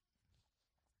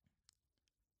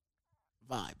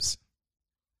 vibes.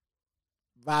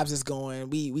 Vibes is going.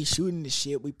 We shooting the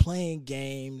shit. We playing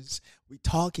games. We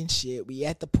talking shit. We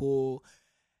at the pool,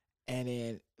 and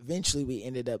then eventually we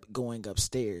ended up going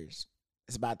upstairs.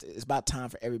 It's about time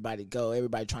for everybody to go.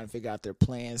 Everybody trying to figure out their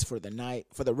plans for the night,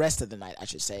 for the rest of the night, I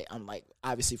should say. I'm like,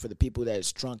 obviously for the people that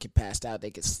is drunk and passed out,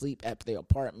 they could sleep at their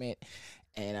apartment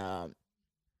and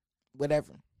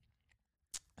whatever.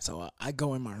 So I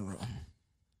go in my room,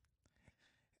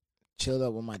 chilled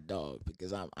up with my dog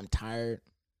because I'm tired.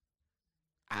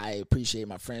 I appreciate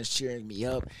my friends cheering me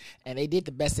up, and they did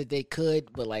the best that they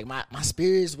could, but like my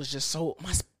spirit was just so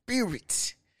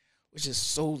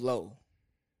low,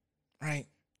 right?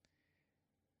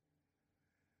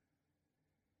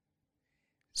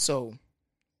 So,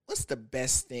 what's the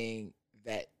best thing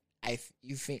that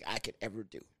you think I could ever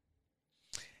do?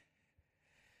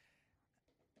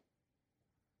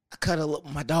 I cuddle up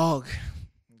with my dog,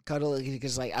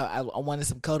 because like I wanted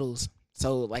some cuddles.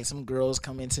 So, like, some girls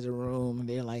come into the room, and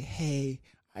they're like, "Hey,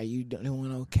 are you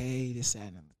doing okay? This, that,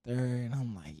 and the third." And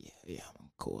I'm like, yeah,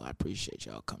 I'm cool. I appreciate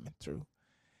y'all coming through.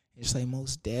 It's like,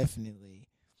 most definitely.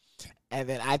 And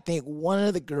then I think one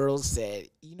of the girls said,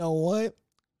 "You know what?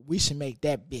 We should make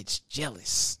that bitch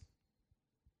jealous."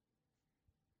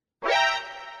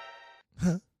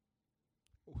 Huh?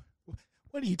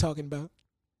 What are you talking about?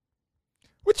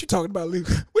 What you talking about, Luke?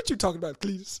 What you talking about,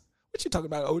 Cletus? What you talking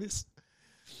about, Otis?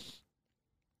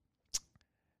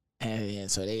 And then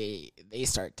so they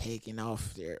start taking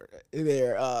off their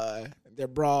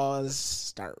bras,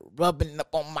 start rubbing up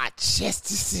on my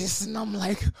chest, and I'm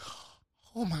like,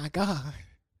 oh my God,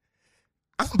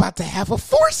 I'm about to have a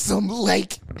foursome.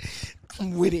 Like,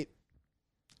 I'm with it.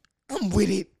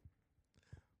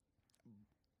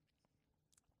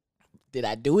 Did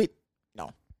I do it?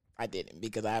 No, I didn't,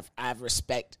 because I had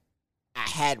respect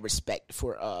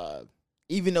for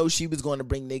even though she was going to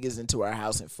bring niggas into our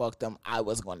house and fuck them, I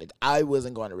wasn't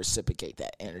going to reciprocate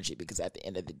that energy, because at the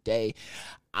end of the day,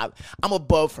 I'm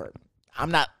above her. I'm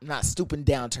not stooping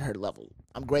down to her level.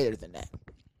 I'm greater than that.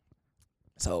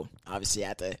 So obviously,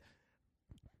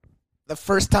 the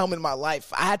first time in my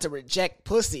life I had to reject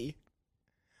pussy.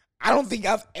 I don't think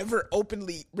I've ever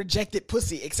openly rejected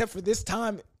pussy except for this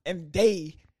time and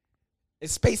day and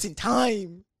space and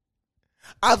time.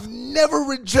 I've never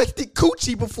rejected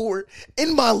coochie before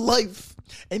in my life.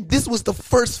 And this was the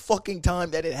first fucking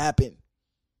time that it happened.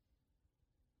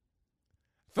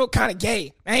 Felt kind of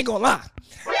gay. I ain't gonna lie.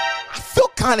 I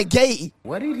felt kind of gay.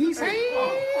 What did he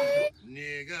say?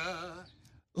 Nigga.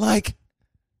 Like,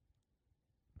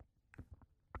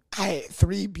 I had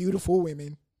 3 beautiful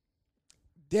women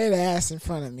dead ass in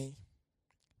front of me.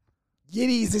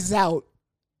 Yitties is out.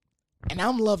 And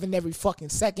I'm loving every fucking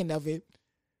second of it.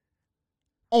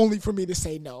 Only for me to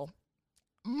say no.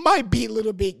 Might be a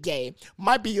little bit gay.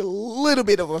 Might be a little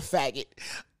bit of a faggot.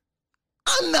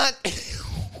 I'm not...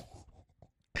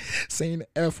 Saying the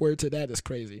F word to that is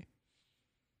crazy.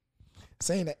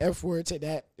 Saying the F word to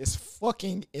that is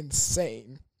fucking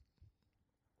insane.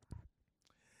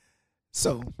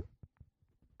 So,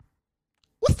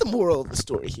 what's the moral of the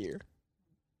story here?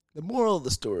 The moral of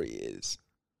the story is,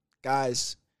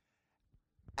 guys,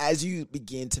 as you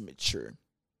begin to mature,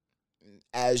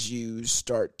 as you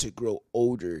start to grow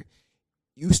older,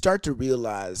 you start to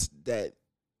realize that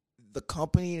the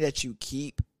company that you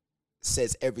keep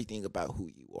says everything about who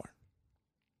you are.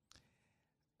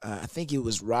 I think it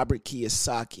was Robert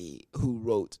Kiyosaki who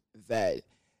wrote that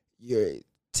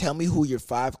tell me who your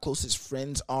 5 closest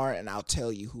friends are and I'll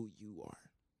tell you who you are.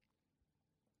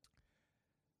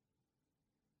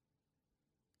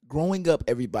 Growing up,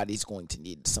 everybody's going to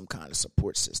need some kind of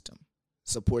support system.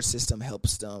 Support system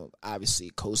helps them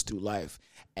obviously coast through life,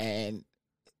 and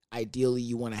ideally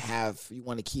you want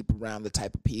to keep around the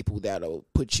type of people that'll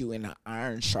put you in an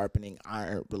iron sharpening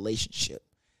iron relationship.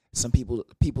 Some people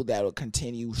that will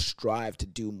continue strive to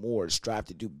do more, strive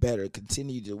to do better,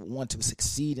 continue to want to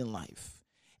succeed in life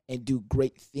and do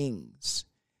great things.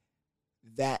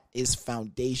 That is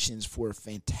foundations for a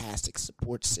fantastic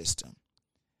support system.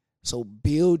 So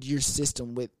build your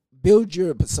support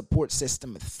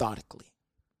system methodically.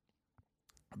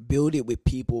 Build it with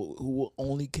people who will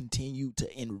only continue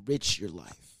to enrich your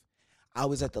life. I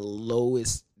was at the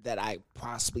lowest that I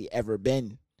possibly ever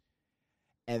been.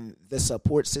 And the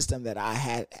support system that I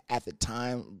had at the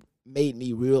time made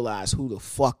me realize who the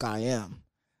fuck I am.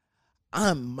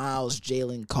 I'm Miles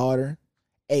Jalen Carter,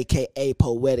 a.k.a.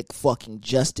 Poetic Fucking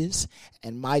Justice.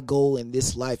 And my goal in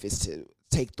this life is to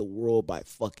take the world by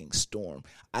fucking storm.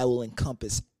 I will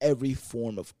encompass every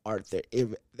form of art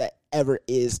that ever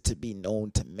is to be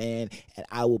known to man, and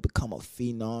I will become a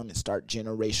phenom and start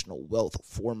generational wealth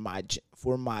for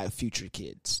my future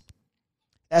kids.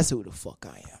 That's who the fuck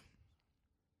I am.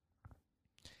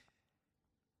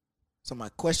 So my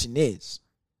question is,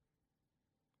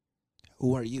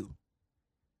 who are you?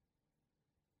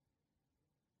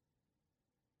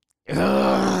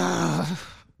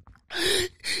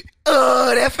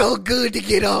 Oh, that felt good to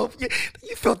get off.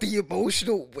 You felt the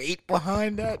emotional weight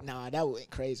behind that? Nah, that went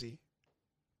crazy.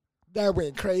 That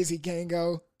went crazy,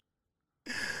 Kango.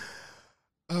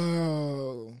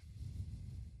 Oh.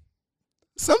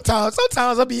 Sometimes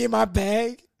I'll be in my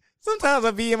bag. Sometimes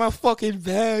I'll be in my fucking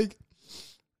bag.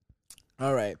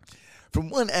 All right. From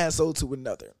one asshole to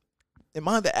another. Am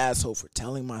I the asshole for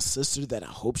telling my sister that I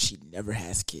hope she never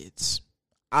has kids?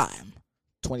 I'm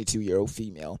 22-year-old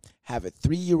female, have a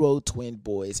 3-year-old twin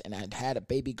boys, and I had a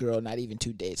baby girl not even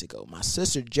 2 days ago. My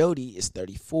sister Jody is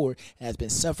 34 and has been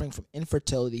suffering from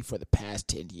infertility for the past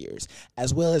 10 years,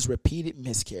 as well as repeated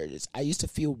miscarriages. I used to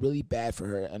feel really bad for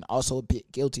her and also a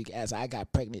bit guilty as I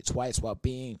got pregnant twice while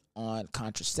being on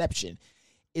contraception.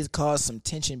 It caused some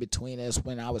tension between us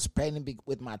when I was pregnant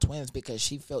with my twins because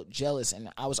she felt jealous and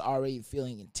I was already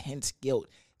feeling intense guilt.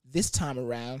 This time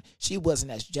around, she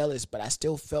wasn't as jealous, but I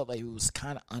still felt like it was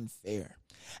kind of unfair.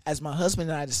 As my husband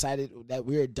and I decided that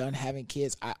we were done having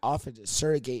kids, I offered to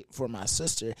surrogate for my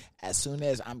sister. As soon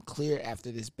as I'm clear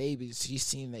after this baby, she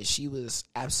seemed that she was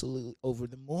absolutely over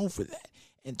the moon for that.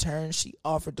 In turn, she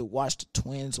offered to watch the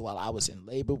twins while I was in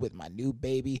labor with my new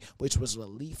baby, which was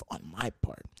relief on my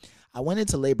part. I went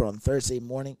into labor on Thursday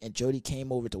morning, and Jody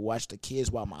came over to watch the kids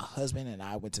while my husband and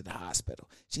I went to the hospital.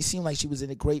 She seemed like she was in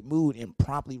a great mood and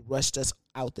promptly rushed us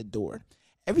out the door.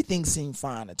 Everything seemed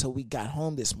fine until we got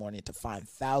home this morning to find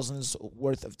thousands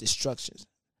worth of destruction.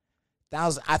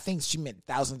 I think she meant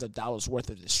thousands of dollars worth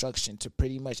of destruction to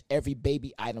pretty much every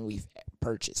baby item we've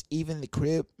purchased. Even the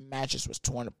crib mattress was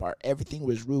torn apart. Everything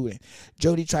was ruined.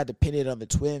 Jody tried to pin it on the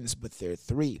twins, but they're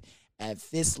 3. And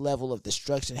this level of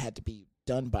destruction had to be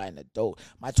done by an adult.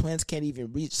 My twins can't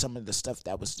even reach some of the stuff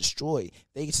that was destroyed.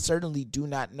 They certainly do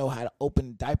not know how to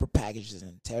open diaper packages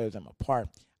and tear them apart.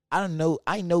 I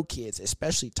know kids,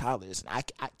 especially toddlers, and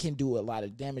I can do a lot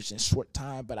of damage in short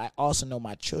time, but I also know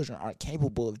my children aren't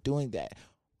capable of doing that.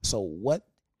 So what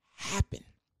happened?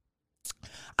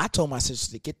 I told my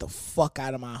sister to get the fuck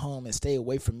out of my home and stay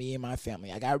away from me and my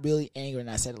family. I got really angry and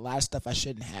I said a lot of stuff I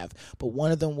shouldn't have, but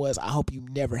one of them was, I hope you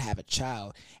never have a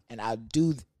child, and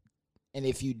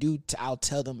if you do, I'll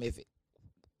tell them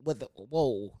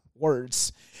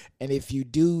words, and if you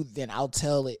do, then I'll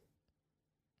tell it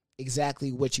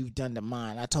exactly what you've done to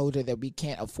mine. I told her that we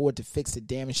can't afford to fix the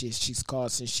damages she's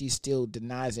caused, since she still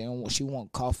denies it and she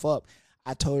won't cough up.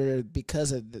 I told her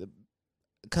because of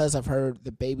her,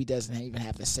 the baby doesn't even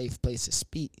have a safe place to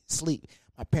sleep.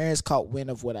 My parents caught wind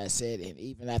of what I said, and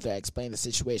even after I explained the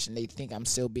situation, they think I'm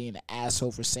still being an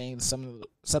asshole for saying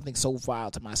something so vile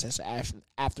to my sister.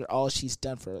 After all she's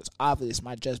done for us, obviously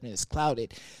my judgment is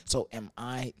clouded. So am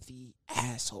I the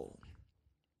asshole?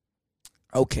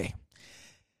 Okay.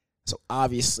 So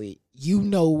obviously, you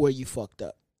know where you fucked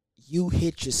up. You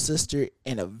hit your sister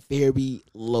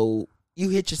you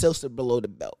hit your sister below the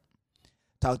belt.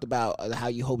 Talked about how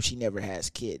you hope she never has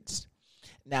kids.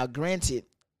 Now, granted,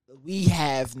 we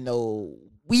have no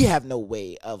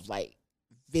way of like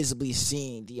visibly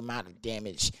seeing the amount of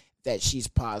damage that she's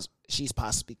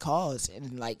possibly caused,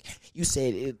 and like you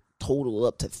said, it total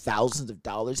up to thousands of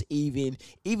dollars. Even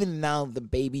now, the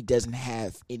baby doesn't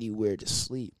have anywhere to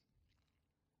sleep.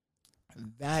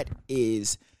 That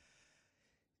is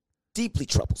deeply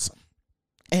troublesome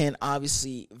and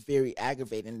obviously very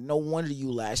aggravating. No wonder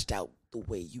you lashed out the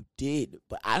way you did,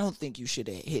 but I don't think you should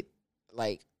have hit,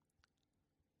 like,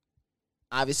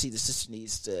 obviously the sister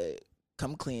needs to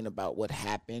come clean about what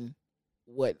happened,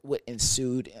 what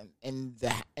ensued in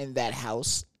that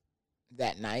house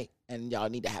that night, and y'all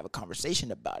need to have a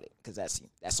conversation about it, because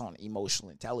that's on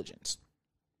emotional intelligence.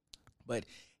 But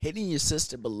hitting your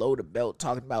sister below the belt,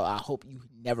 talking about, I hope you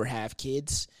never have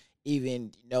kids,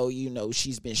 even though you know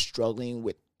she's been struggling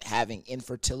with having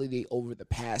infertility over the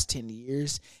past 10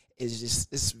 years,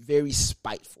 it's very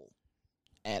spiteful.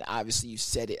 And obviously you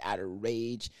said it out of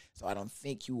rage, so I don't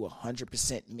think you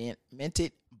 100% meant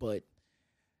it. But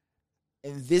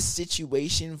in this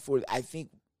situation, I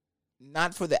think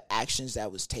not for the actions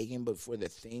that was taken, but for the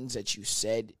things that you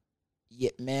said, yeah,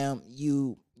 ma'am,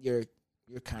 you're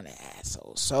kind of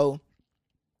asshole. So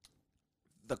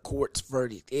the court's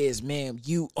verdict is, ma'am,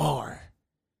 you are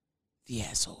the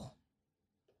asshole.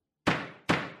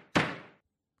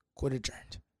 Court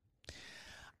adjourned.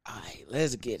 All right,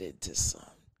 let's get into some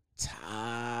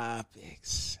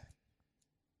topics.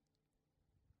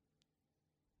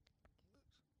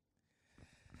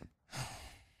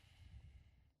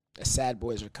 The Sad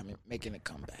Boys are making a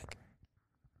comeback.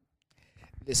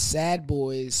 The Sad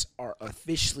Boys are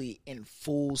officially in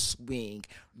full swing,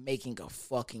 making a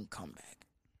fucking comeback.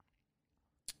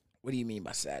 What do you mean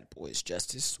by Sad Boys,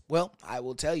 Justice? Well, I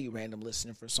will tell you, random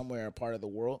listener from somewhere a part of the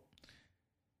world.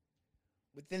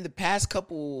 Within the past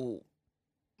couple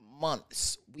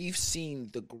months, we've seen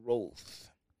the growth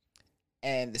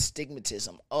and the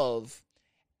stigmatism of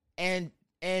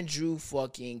Andrew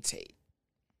fucking Tate.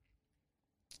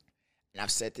 And I've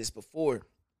said this before.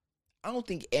 I don't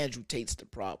think Andrew Tate's the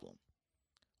problem,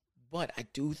 but I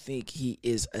do think he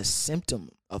is a symptom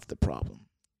of the problem.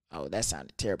 Oh, that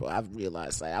sounded terrible. I've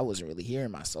realized I wasn't really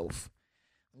hearing myself.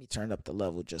 Let me turn up the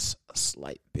level just a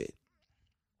slight bit.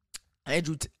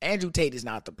 Andrew Tate is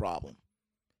not the problem.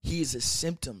 He is a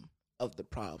symptom of the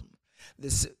problem.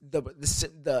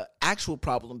 The actual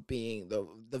problem being the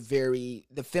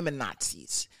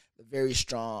feminazis, the very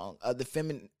strong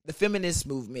the feminist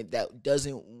movement that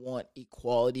doesn't want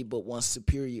equality but wants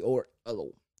superiority.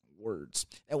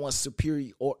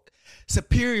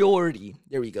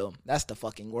 There we go. That's the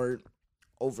fucking word,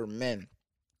 over men.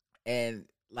 And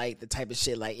like the type of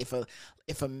shit, like if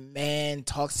a man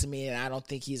talks to me and I don't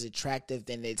think he's attractive,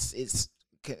 then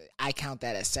I count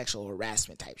that as sexual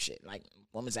harassment type shit. Like,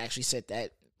 woman's actually said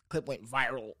that. Clip went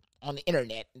viral on the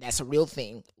internet. That's a real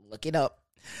thing. Look it up.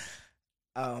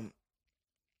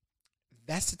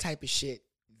 That's the type of shit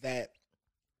that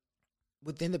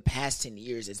within the past 10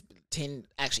 years, it's 10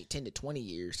 to 20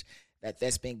 years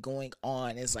that's been going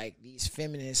on. It's like these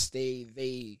feminists,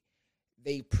 they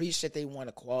preach that they want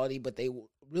equality, but they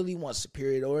really want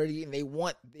superiority, and they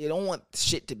don't want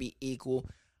shit to be equal.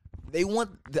 They want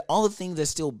all the things that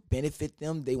still benefit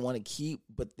them, they want to keep,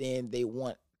 but then they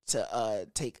want to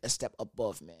take a step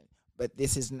above men. But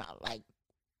this is not, like,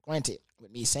 granted,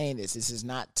 with me saying this is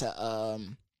not to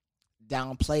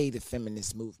downplay the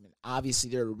feminist movement. Obviously,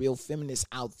 there are real feminists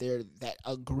out there that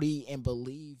agree and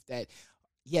believe that,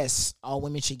 yes, all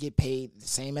women should get paid the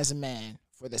same as a man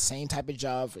for the same type of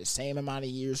job, for the same amount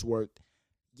of years worked.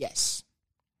 yes,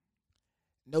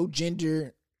 no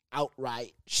gender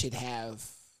outright should have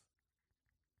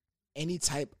any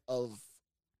type of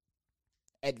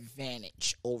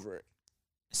advantage over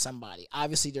somebody.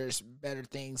 Obviously, there's better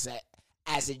things that,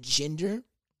 as a gender,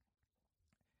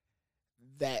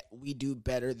 that we do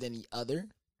better than the other.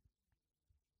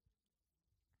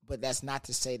 But that's not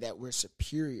to say that we're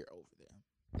superior over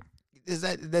them.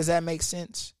 Does that make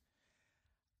sense?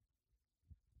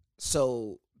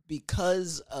 So,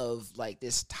 because of like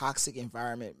this toxic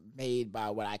environment made by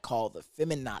what I call the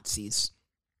feminazis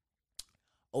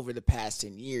over the past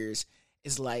 10 years,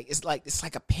 it's like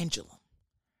a pendulum.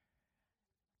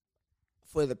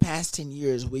 For the past 10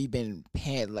 years, we've been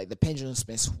the pendulum's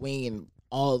been swinging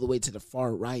all the way to the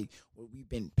far right, where we've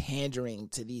been pandering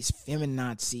to these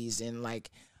feminazis and like,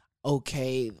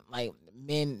 okay, like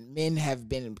men have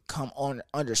become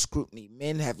under scrutiny.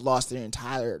 Men have lost their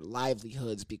entire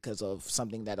livelihoods because of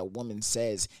something that a woman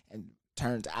says and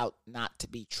turns out not to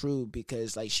be true,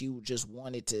 because like she just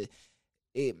wanted to.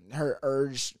 Her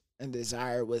urge and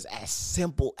desire was as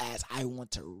simple as, I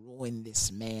want to ruin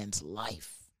this man's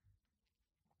life.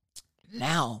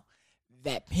 Now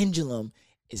that pendulum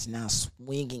is now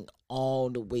swinging all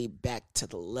the way back to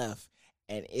the left,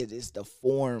 and it is the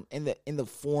form in the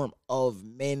form of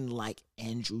men like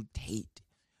Andrew Tate,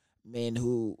 men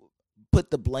who put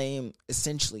the blame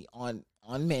essentially on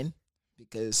men,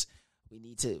 because we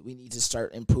need to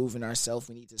start improving ourselves.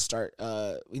 We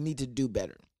need to do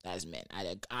better as men.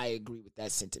 I agree with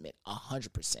that sentiment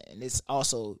 100%, and this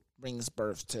also brings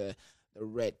birth to the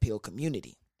red pill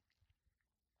community.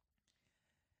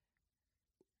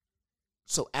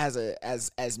 So as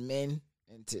men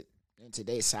in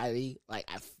today's society, I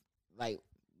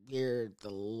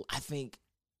think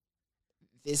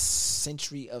this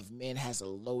century of men has the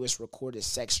lowest recorded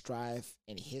sex drive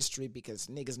in history, because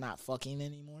niggas not fucking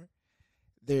anymore.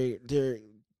 They're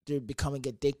becoming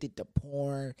addicted to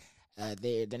porn.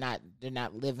 They're not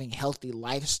living healthy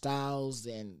lifestyles,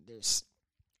 and there's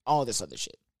all this other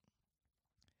shit.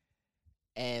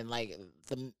 And like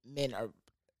the men are,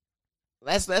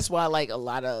 that's why like a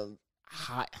lot of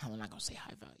I'm not gonna say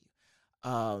high value,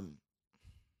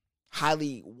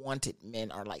 highly wanted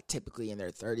men are like typically in their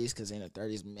 30s, because in their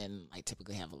 30s men like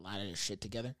typically have a lot of their shit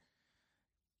together,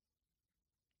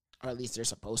 or at least they're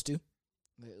supposed to.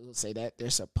 We'll say that they're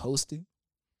supposed to,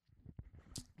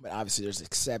 but obviously there's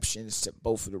exceptions to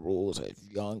both of the rules of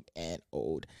young and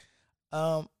old.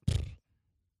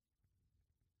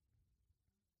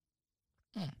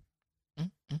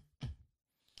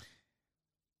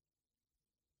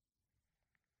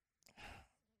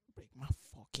 Break my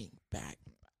fucking back.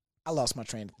 I lost my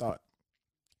train of thought.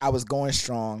 I was going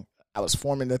strong. I was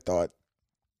forming the thought.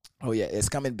 Oh yeah, it's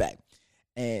coming back.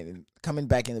 And coming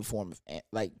back in the form of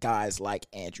like guys like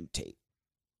Andrew Tate.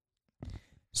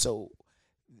 So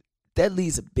that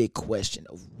leaves a big question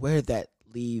of where that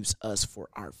leaves us for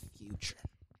our future.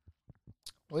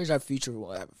 Where's our future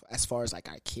as far as like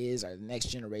our kids, our next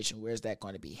generation? Where's that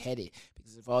going to be headed?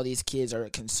 Because if all these kids are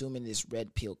consuming this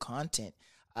red pill content,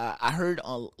 I heard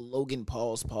on Logan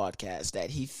Paul's podcast that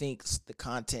he thinks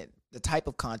the type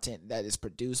of content that is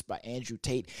produced by Andrew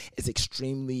Tate is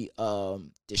extremely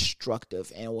destructive,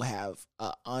 and will have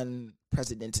an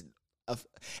unprecedented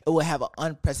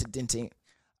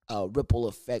ripple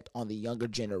effect on the younger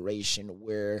generation,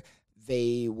 where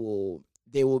they will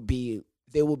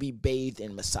be bathed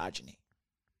in misogyny,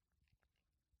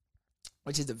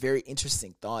 which is a very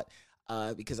interesting thought,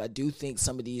 because I do think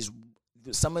some of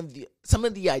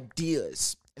the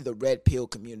ideas in the red pill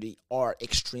community are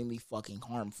extremely fucking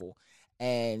harmful.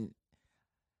 And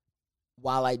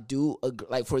while I do agree,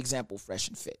 like for example, Fresh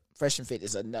and Fit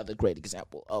is another great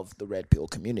example of the red pill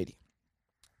community,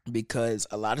 because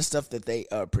a lot of stuff that they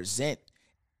present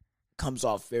comes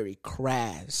off very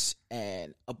crass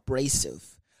and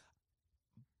abrasive.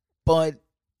 But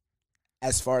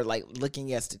as far as like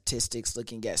looking at statistics,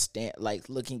 looking at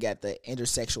the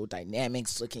intersexual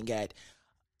dynamics, looking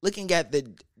at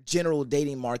the general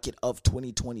dating market of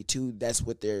 2022, that's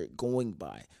what they're going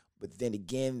by. But then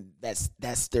again,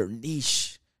 that's their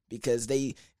niche, because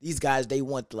these guys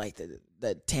want like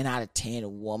the 10 out of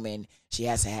 10 woman. She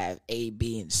has to have A,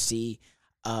 B, and C.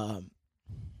 Learn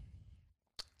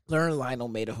Lionel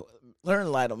made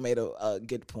a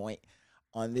good point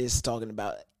on this, talking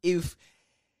about if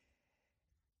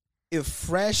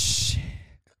Fresh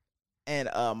and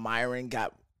Myron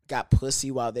got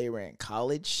pussy while they were in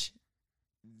college,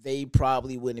 they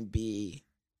probably wouldn't be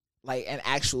like an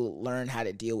actual learn how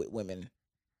to deal with women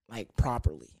like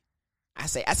properly. I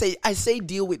say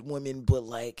deal with women, but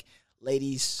like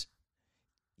ladies,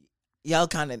 y'all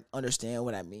kind of understand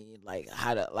what I mean, like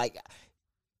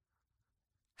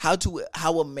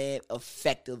how a man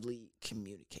effectively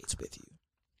communicates with you.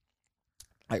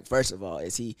 Like, first of all,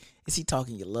 is he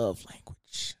talking your love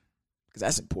language? Because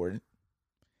that's important.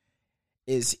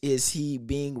 Is he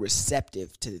being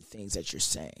receptive to the things that you're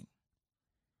saying?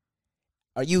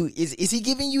 Is he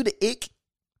giving you the ick?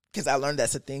 Because I learned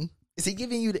that's a thing. Is he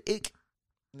giving you the ick?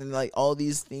 And like, all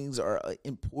these things are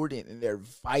important and they're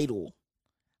vital.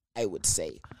 I would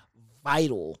say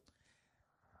vital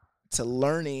to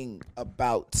learning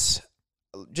about,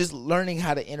 just learning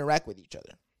how to interact with each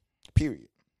other. Period.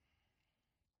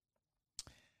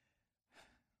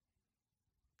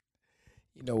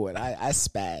 You know what? I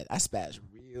spaz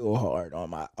real hard on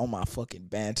my fucking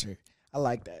banter. I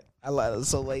like that.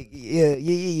 So like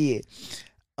yeah.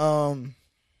 I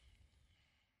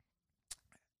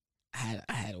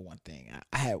had one thing.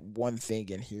 I had one thing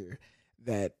in here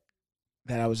that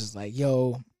I was just like,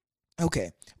 yo,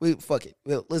 okay, fuck it.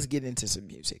 Well, let's get into some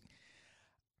music.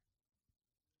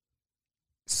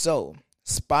 So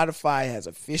Spotify has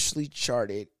officially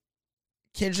charted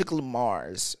Kendrick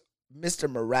Lamar's Mr.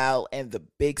 Morale and the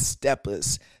Big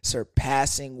Steppers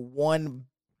surpassing 1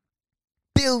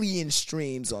 billion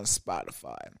streams on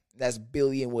Spotify. That's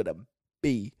billion with a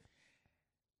B.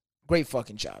 Great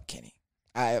fucking job, Kenny.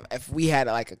 If we had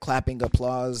like a clapping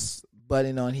applause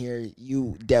button on here,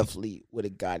 you definitely would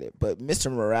have got it. But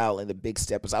Mr. Morale and the Big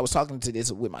Steppers, I was talking to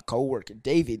this with my coworker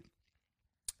David.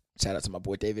 Shout out to my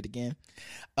boy David again.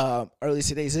 Earlier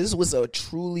today, so this was a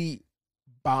truly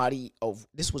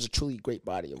great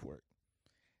body of work.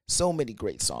 So many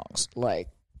great songs. Like,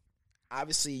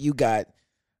 obviously, you got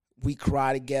We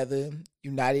Cry Together,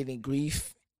 United in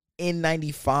Grief,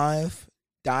 N95,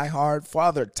 Die Hard,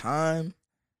 Father Time.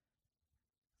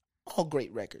 All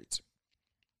great records.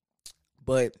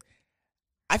 But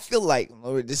I feel like,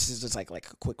 this is just like a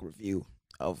quick review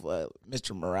of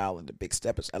Mr. Morale and the Big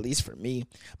Steppers, at least for me.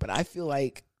 But I feel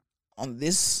like on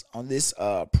this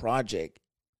project,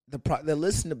 the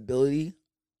listenability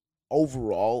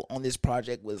overall on this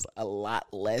project was a lot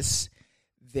less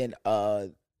than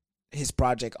his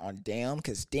project on Damn,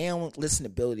 because Damn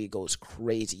listenability goes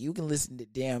crazy. You can listen to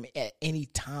Damn at any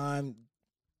time,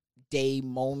 day,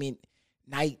 moment,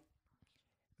 night.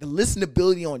 The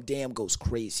listenability on Damn goes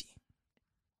crazy.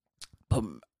 But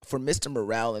for Mr.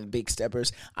 Morale and Big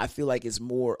Steppers, I feel like it's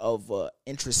more of a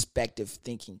introspective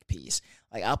thinking piece.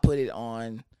 Like, I'll put it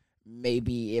on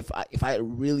maybe if I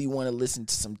really want to listen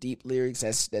to some deep lyrics,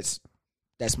 that's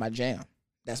my jam.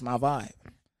 That's my vibe.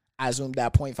 I zoomed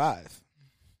out 0.5.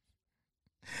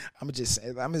 I'm gonna just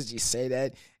say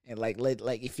that, and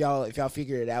if y'all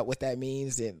figure it out what that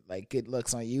means, then like, good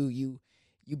looks on you.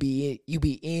 You be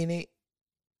in it.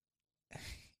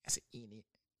 I say in it.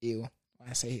 Ew. Why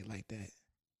I say it like that?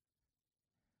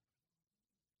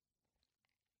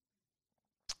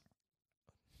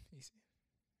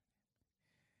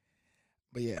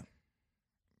 But yeah,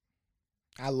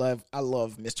 I love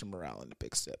Mr. Morale and the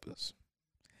Big Steppers.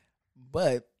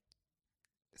 But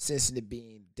since it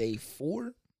being day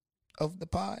 4 of the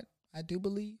pod, I do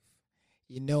believe,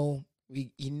 we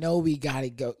gotta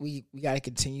go. We gotta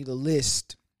continue the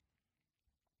list.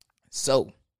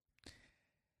 So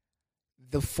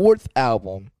the 4th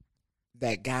album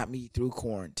that got me through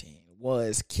quarantine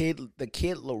was the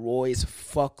Kid Leroy's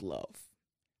Fuck Love.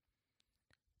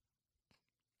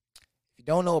 If you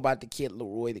don't know about the Kid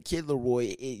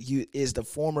Leroy is the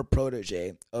former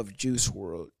protege of Juice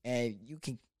WRLD, and you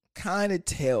can kind of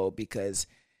tell because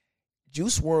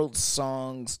Juice WRLD's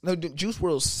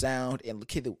sound and the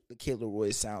Kid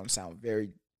Leroy's sound very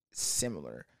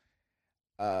similar.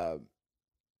 I'll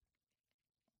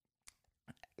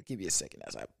give you a second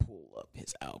as I pull up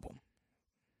his album.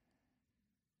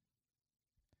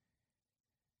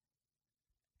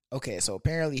 Okay, so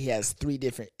apparently he has 3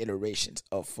 different iterations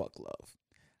of Fuck Love.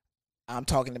 I'm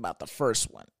talking about the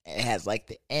first one. It has like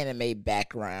the anime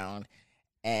background,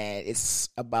 and it's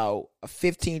about a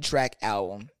 15-track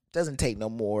album. Doesn't take no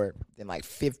more than like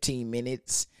 15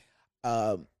 minutes.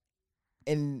 And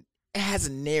it has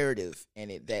a narrative in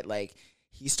it that like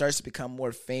he starts to become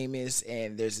more famous,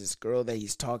 and there's this girl that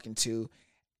he's talking to,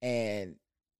 and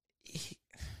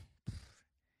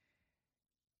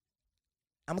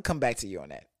I'm gonna come back to you on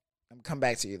that.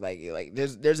 Like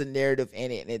there's a narrative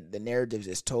in it, and the narrative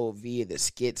is told via the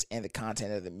skits and the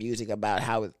content of the music about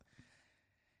how it.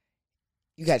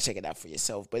 You gotta check it out for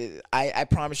yourself, but I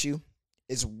promise you,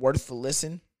 it's worth the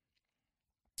listen.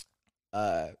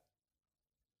 I'm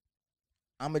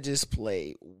gonna just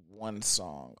play one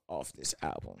song off this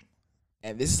album,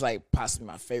 and this is like possibly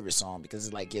my favorite song because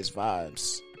it like gives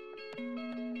vibes.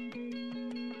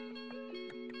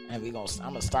 And I'm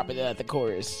gonna stop it at the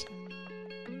chorus.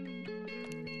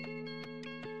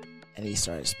 And he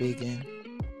started speaking.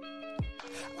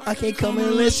 I can't come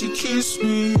unless you kiss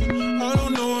me. I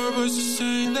don't know her, but she's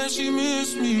saying that she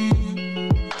missed me.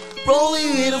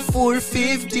 Rolling in a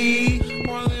 450.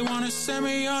 While they wanna send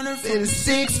me on her In a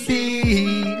 6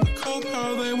 feet. coke,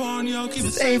 how they want y'all keep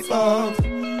it Safe off.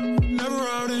 Never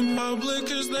out in public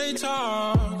cause they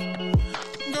talk.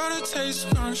 Got a taste,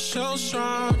 kind of shell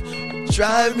shock.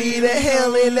 Drive me to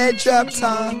hell in that drop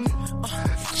top.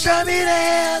 Drive me to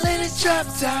hell in that drop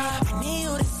top. I need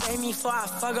you to save me before I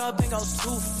fuck up and go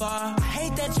too far. I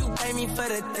hate that you pay me for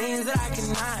the things that I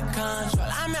cannot control.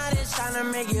 I'm out here trying to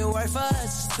make it work for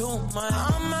us too much.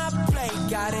 On my plate,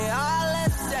 got it all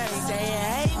at stake. Say you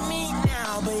hate me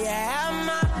now, but you have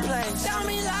my place. Tell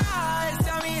me lies,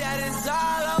 tell me that it's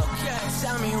all okay.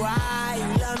 Tell me why you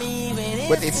love me even if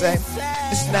What they say?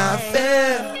 It's not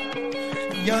fair.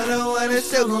 You're the one that's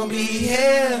still gonna be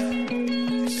here.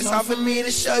 It's hard for me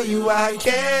to show you I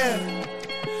care.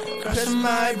 Cause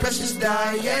my precious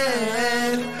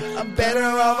Diane, I'm better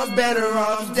off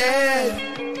dead.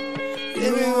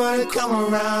 If you wanna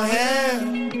come around here,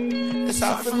 it's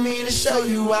hard for me to show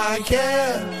you I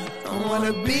care. I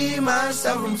wanna be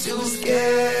myself, I'm too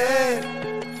scared.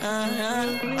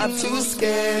 I'm too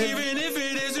scared. Even if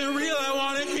it isn't real, I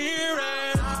wanna hear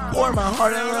it. Pour my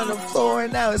heart out on the floor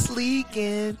and now it's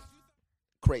leaking.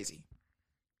 Crazy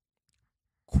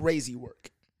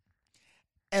work.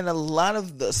 And a lot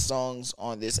of the songs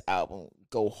on this album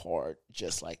go hard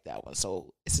just like that one.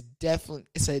 So it's a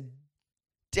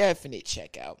definite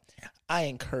check out. I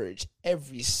encourage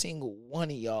every single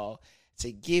one of y'all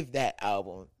to give that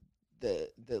album the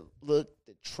look,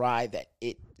 the try that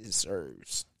it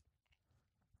deserves.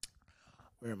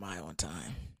 Where am I on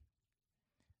time?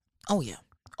 Oh yeah,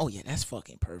 that's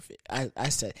fucking perfect. I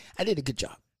said I did a good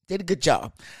job.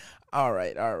 All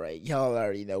right. Y'all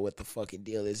already know what the fucking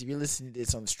deal is. If you're listening to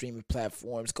this on the streaming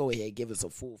platforms, go ahead, give us a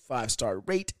full 5-star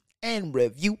rate and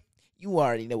review. You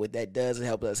already know what that does. It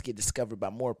helps us get discovered by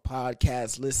more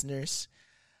podcast listeners.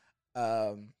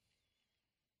 Yeah,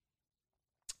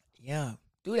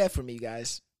 do that for me,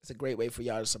 guys. It's a great way for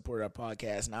y'all to support our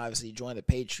podcast. And obviously, join the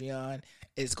Patreon.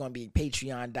 It's going to be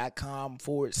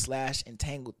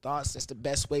patreon.com/Entangled Thoughts. That's the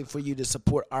best way for you to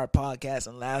support our podcast.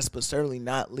 And last but certainly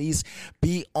not least,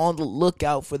 be on the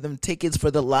lookout for them tickets for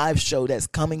the live show that's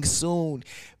coming soon.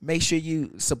 Make sure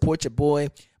you support your boy.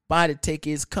 Buy the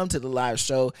tickets, come to the live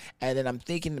show. And then I'm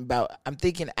thinking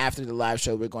after the live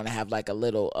show, we're going to have like a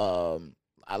little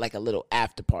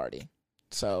after party.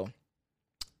 So,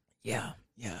 yeah.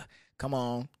 Come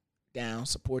on down,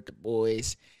 support the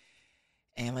boys,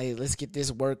 and let's get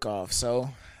this work off. So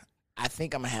I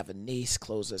think I'm going to have Anise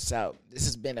close us out. This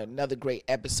has been another great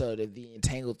episode of the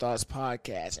Entangled Thoughts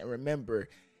podcast. And remember,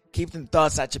 keep them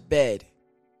thoughts out your bed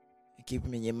and keep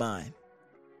them in your mind.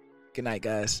 Good night,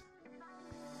 guys.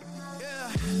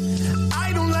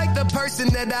 I don't like the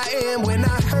person that I am when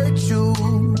I hurt you.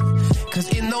 Cause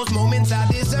in those moments I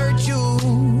desert you.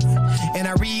 And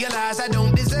I realize I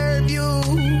don't deserve you.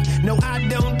 No, I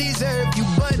don't deserve you.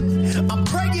 But I'm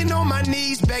praying on my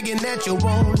knees, begging that you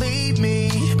won't leave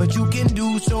me. But you can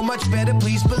do so much better,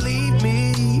 please believe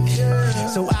me.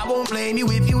 So I won't blame you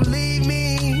if you leave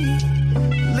me.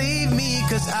 Leave me,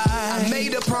 cause I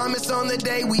made a promise on the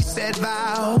day we said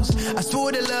vows. I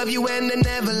swore to love you and to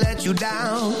never let you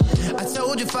down. I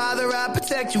told your father I'd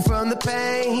protect you from the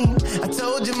pain. I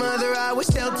told your mother I would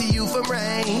shelter you from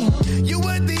rain. You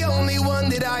were the only one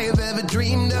that I have ever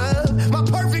dreamed of. My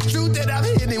perfect truth that I've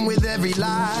hidden with every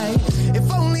lie. If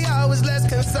only I was less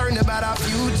concerned about our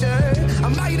future, I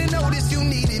might have noticed you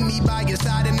needed me by your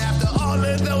side. And after all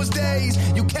of those days,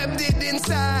 you kept it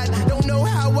inside. Don't know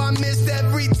how I missed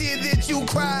every tear that you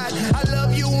cried. I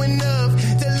love you enough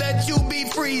to let you be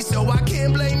free, so I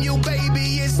can't blame you,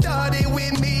 baby. It started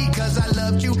with me, cause I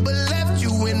loved you but left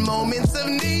you in moments of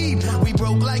need. We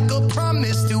broke like a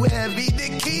promise, too heavy to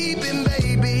keep, and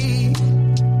baby,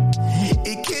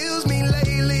 it kills me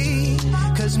lately,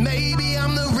 cause maybe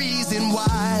I'm the reason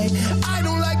why I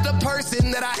don't like the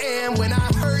person that I am when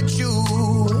I hurt you.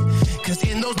 Cause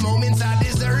in those moments I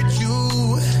desert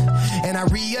you, and I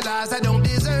realize I don't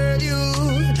deserve you.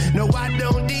 No, I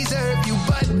don't deserve you,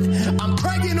 but I'm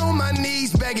praying on my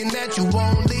knees, begging that you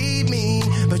won't leave me.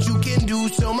 But you can do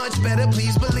so much better,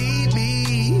 please believe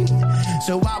me.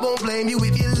 So I won't blame you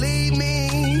if you leave me.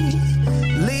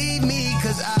 Leave me,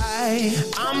 cause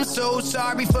I'm so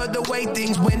sorry for the way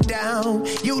things went down.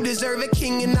 You deserve a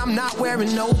king and I'm not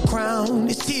wearing no crown.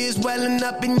 There's tears welling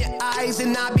up in your eyes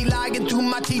and I'd be lying through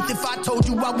my teeth if I told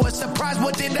you I was surprised.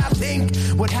 What did I think?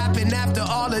 What happened after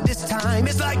all of this time?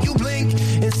 It's like you blink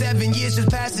and 7 years just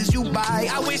passes you by.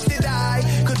 I wish that I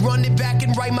could run it back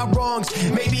and right my wrongs.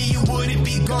 Maybe you wouldn't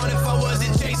be gone if I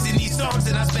wasn't chasing these songs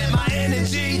and I spent my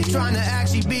energy trying to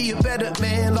actually be a better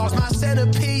man. Lost my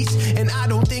centerpiece and I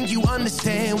don't think you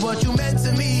understand what you meant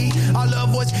to me. Our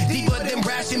love was deeper than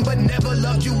ration, but never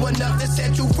loved you enough to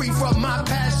set you free from my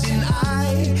passion.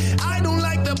 I don't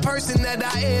like the person that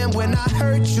I am when I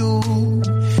hurt you,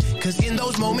 cause in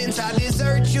those moments I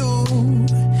desert you,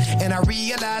 and I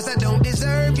realize I don't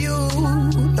deserve you.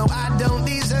 No, I don't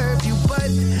deserve you, but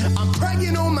I'm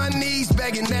praying on my knees,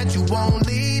 begging that you won't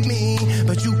leave me.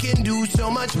 But you can do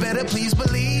so much better, please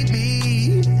believe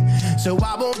me. So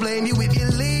I won't blame you if you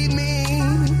leave me.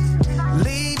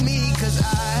 Leave me,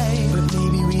 but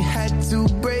maybe we had to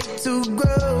break to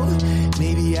grow.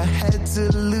 Maybe I had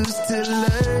to lose to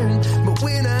learn. But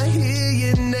when I hear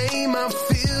your name, I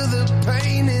feel the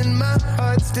pain and my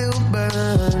heart still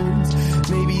burns.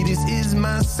 Maybe this is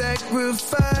my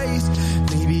sacrifice.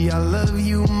 Maybe I'll love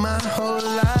you my whole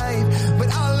life. But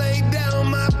I'll lay down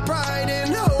my pride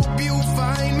and hope you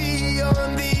find me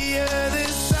on the other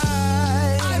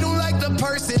side. I don't like the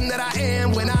person that I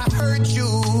am when I hurt you,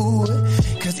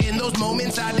 cause in those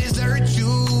moments I desert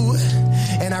you,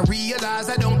 and I realize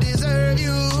I don't deserve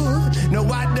you. No,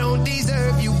 I don't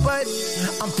deserve you, but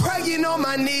I'm praying on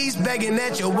my knees, begging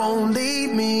that you won't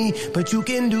leave me. But you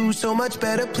can do so much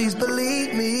better, please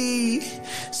believe me.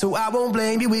 So I won't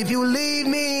blame you if you leave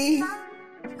me.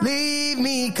 Leave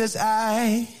me, cause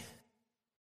I